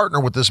like to partner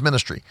with this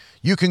ministry,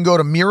 you can go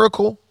to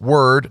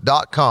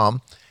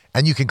miracleword.com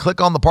and you can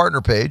click on the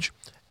partner page,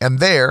 and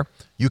there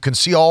you can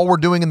see all we're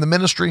doing in the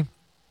ministry,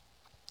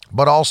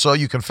 but also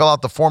you can fill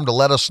out the form to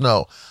let us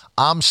know.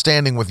 I'm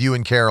standing with you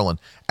and Carolyn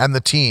and the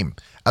team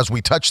as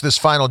we touch this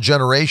final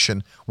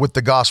generation with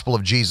the gospel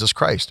of Jesus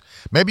Christ.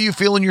 Maybe you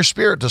feel in your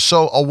spirit to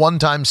sow a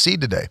one-time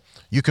seed today.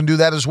 You can do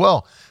that as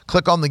well.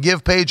 Click on the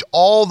give page.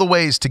 All the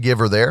ways to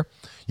give are there.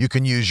 You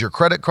can use your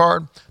credit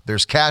card.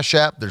 There's Cash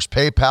App. There's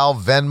PayPal,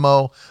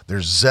 Venmo.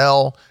 There's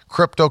Zelle,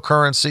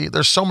 cryptocurrency.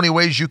 There's so many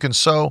ways you can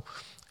sow.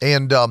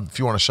 And if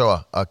you want to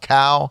sow a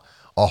cow,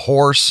 a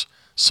horse,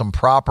 some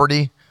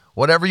property,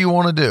 whatever you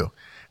want to do,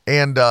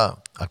 and a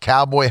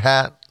cowboy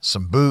hat,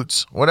 some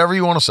boots, whatever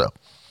you want to sow,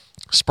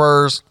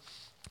 spurs,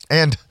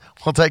 and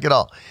we'll take it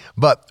all.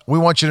 But we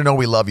want you to know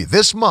we love you.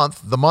 This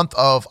month, the month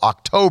of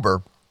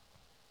October,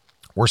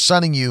 we're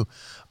sending you,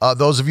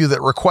 those of you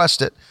that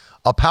request it,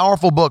 a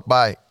powerful book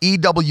by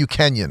E.W.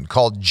 Kenyon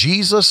called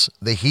Jesus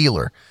the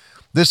Healer.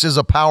 This is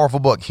a powerful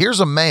book.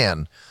 Here's a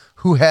man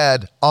who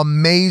had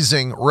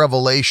amazing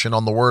revelation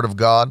on the Word of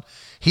God.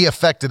 He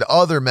affected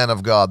other men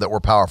of God that were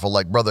powerful,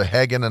 like Brother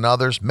Hagin and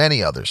others,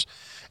 many others.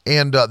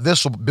 And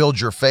this will build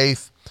your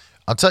faith.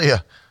 I'll tell you,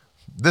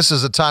 this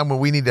is a time when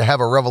we need to have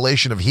a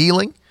revelation of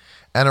healing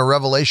and a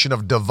revelation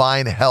of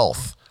divine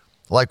health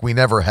like we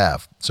never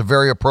have. It's a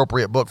very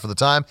appropriate book for the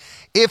time.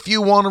 If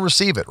you want to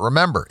receive it,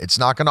 remember, it's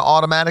not going to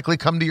automatically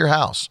come to your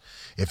house.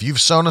 If you've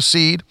sown a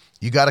seed,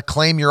 you got to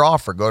claim your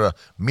offer. Go to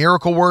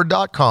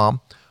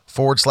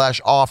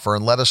miracleword.com/offer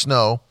and let us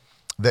know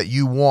that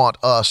you want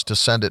us to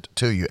send it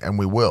to you, and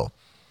we will.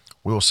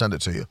 We will send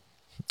it to you.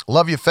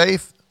 Love you,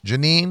 Faith,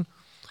 Janine.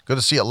 Good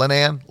to see you,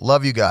 Lynn.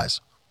 Love you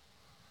guys.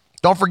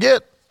 Don't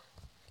forget,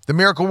 the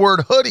Miracle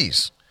Word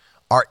hoodies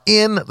are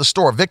in the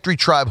store. Victory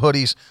Tribe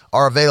hoodies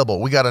are available.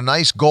 We got a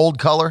nice gold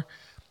color.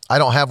 I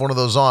don't have one of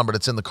those on, but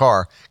it's in the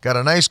car. Got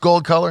a nice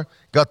gold color.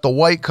 Got the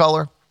white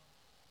color.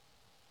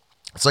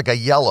 It's like a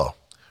yellow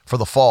for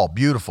the fall.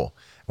 Beautiful.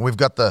 And we've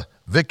got the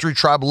Victory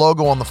Tribe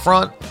logo on the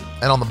front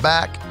and on the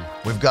back.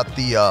 We've got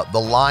the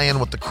lion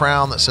with the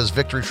crown that says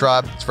Victory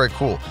Tribe. It's very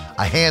cool.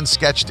 I hand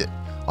sketched it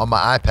on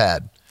my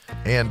iPad,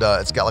 and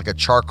it's got like a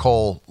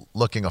charcoal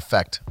looking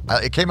effect.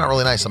 It came out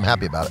really nice. I'm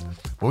happy about it.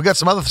 But we got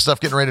some other stuff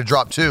getting ready to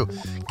drop too.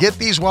 Get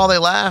these while they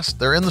last.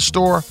 They're in the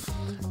store.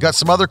 Got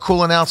some other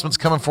cool announcements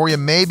coming for you,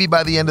 maybe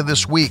by the end of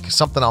this week.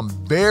 Something I'm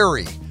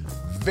very,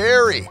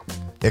 very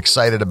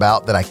excited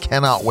about that I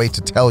cannot wait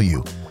to tell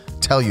you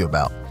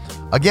about.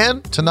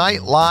 Again,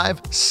 tonight, live,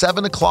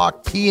 7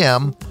 o'clock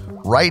p.m.,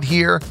 right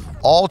here,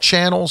 all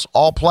channels,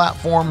 all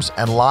platforms,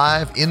 and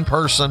live in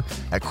person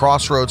at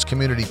Crossroads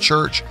Community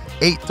Church,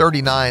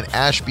 839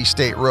 Ashby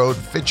State Road,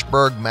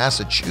 Fitchburg,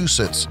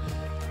 Massachusetts.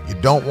 You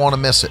don't want to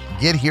miss it.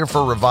 Get here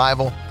for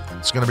revival.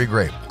 It's going to be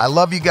great. I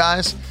love you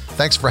guys.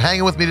 Thanks for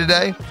hanging with me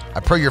today. I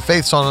pray your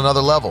faith's on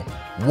another level.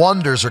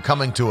 Wonders are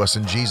coming to us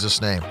in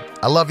Jesus' name.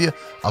 I love you.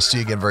 I'll see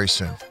you again very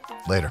soon.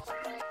 Later.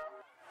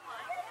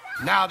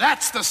 Now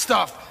that's the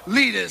stuff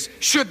leaders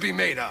should be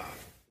made of.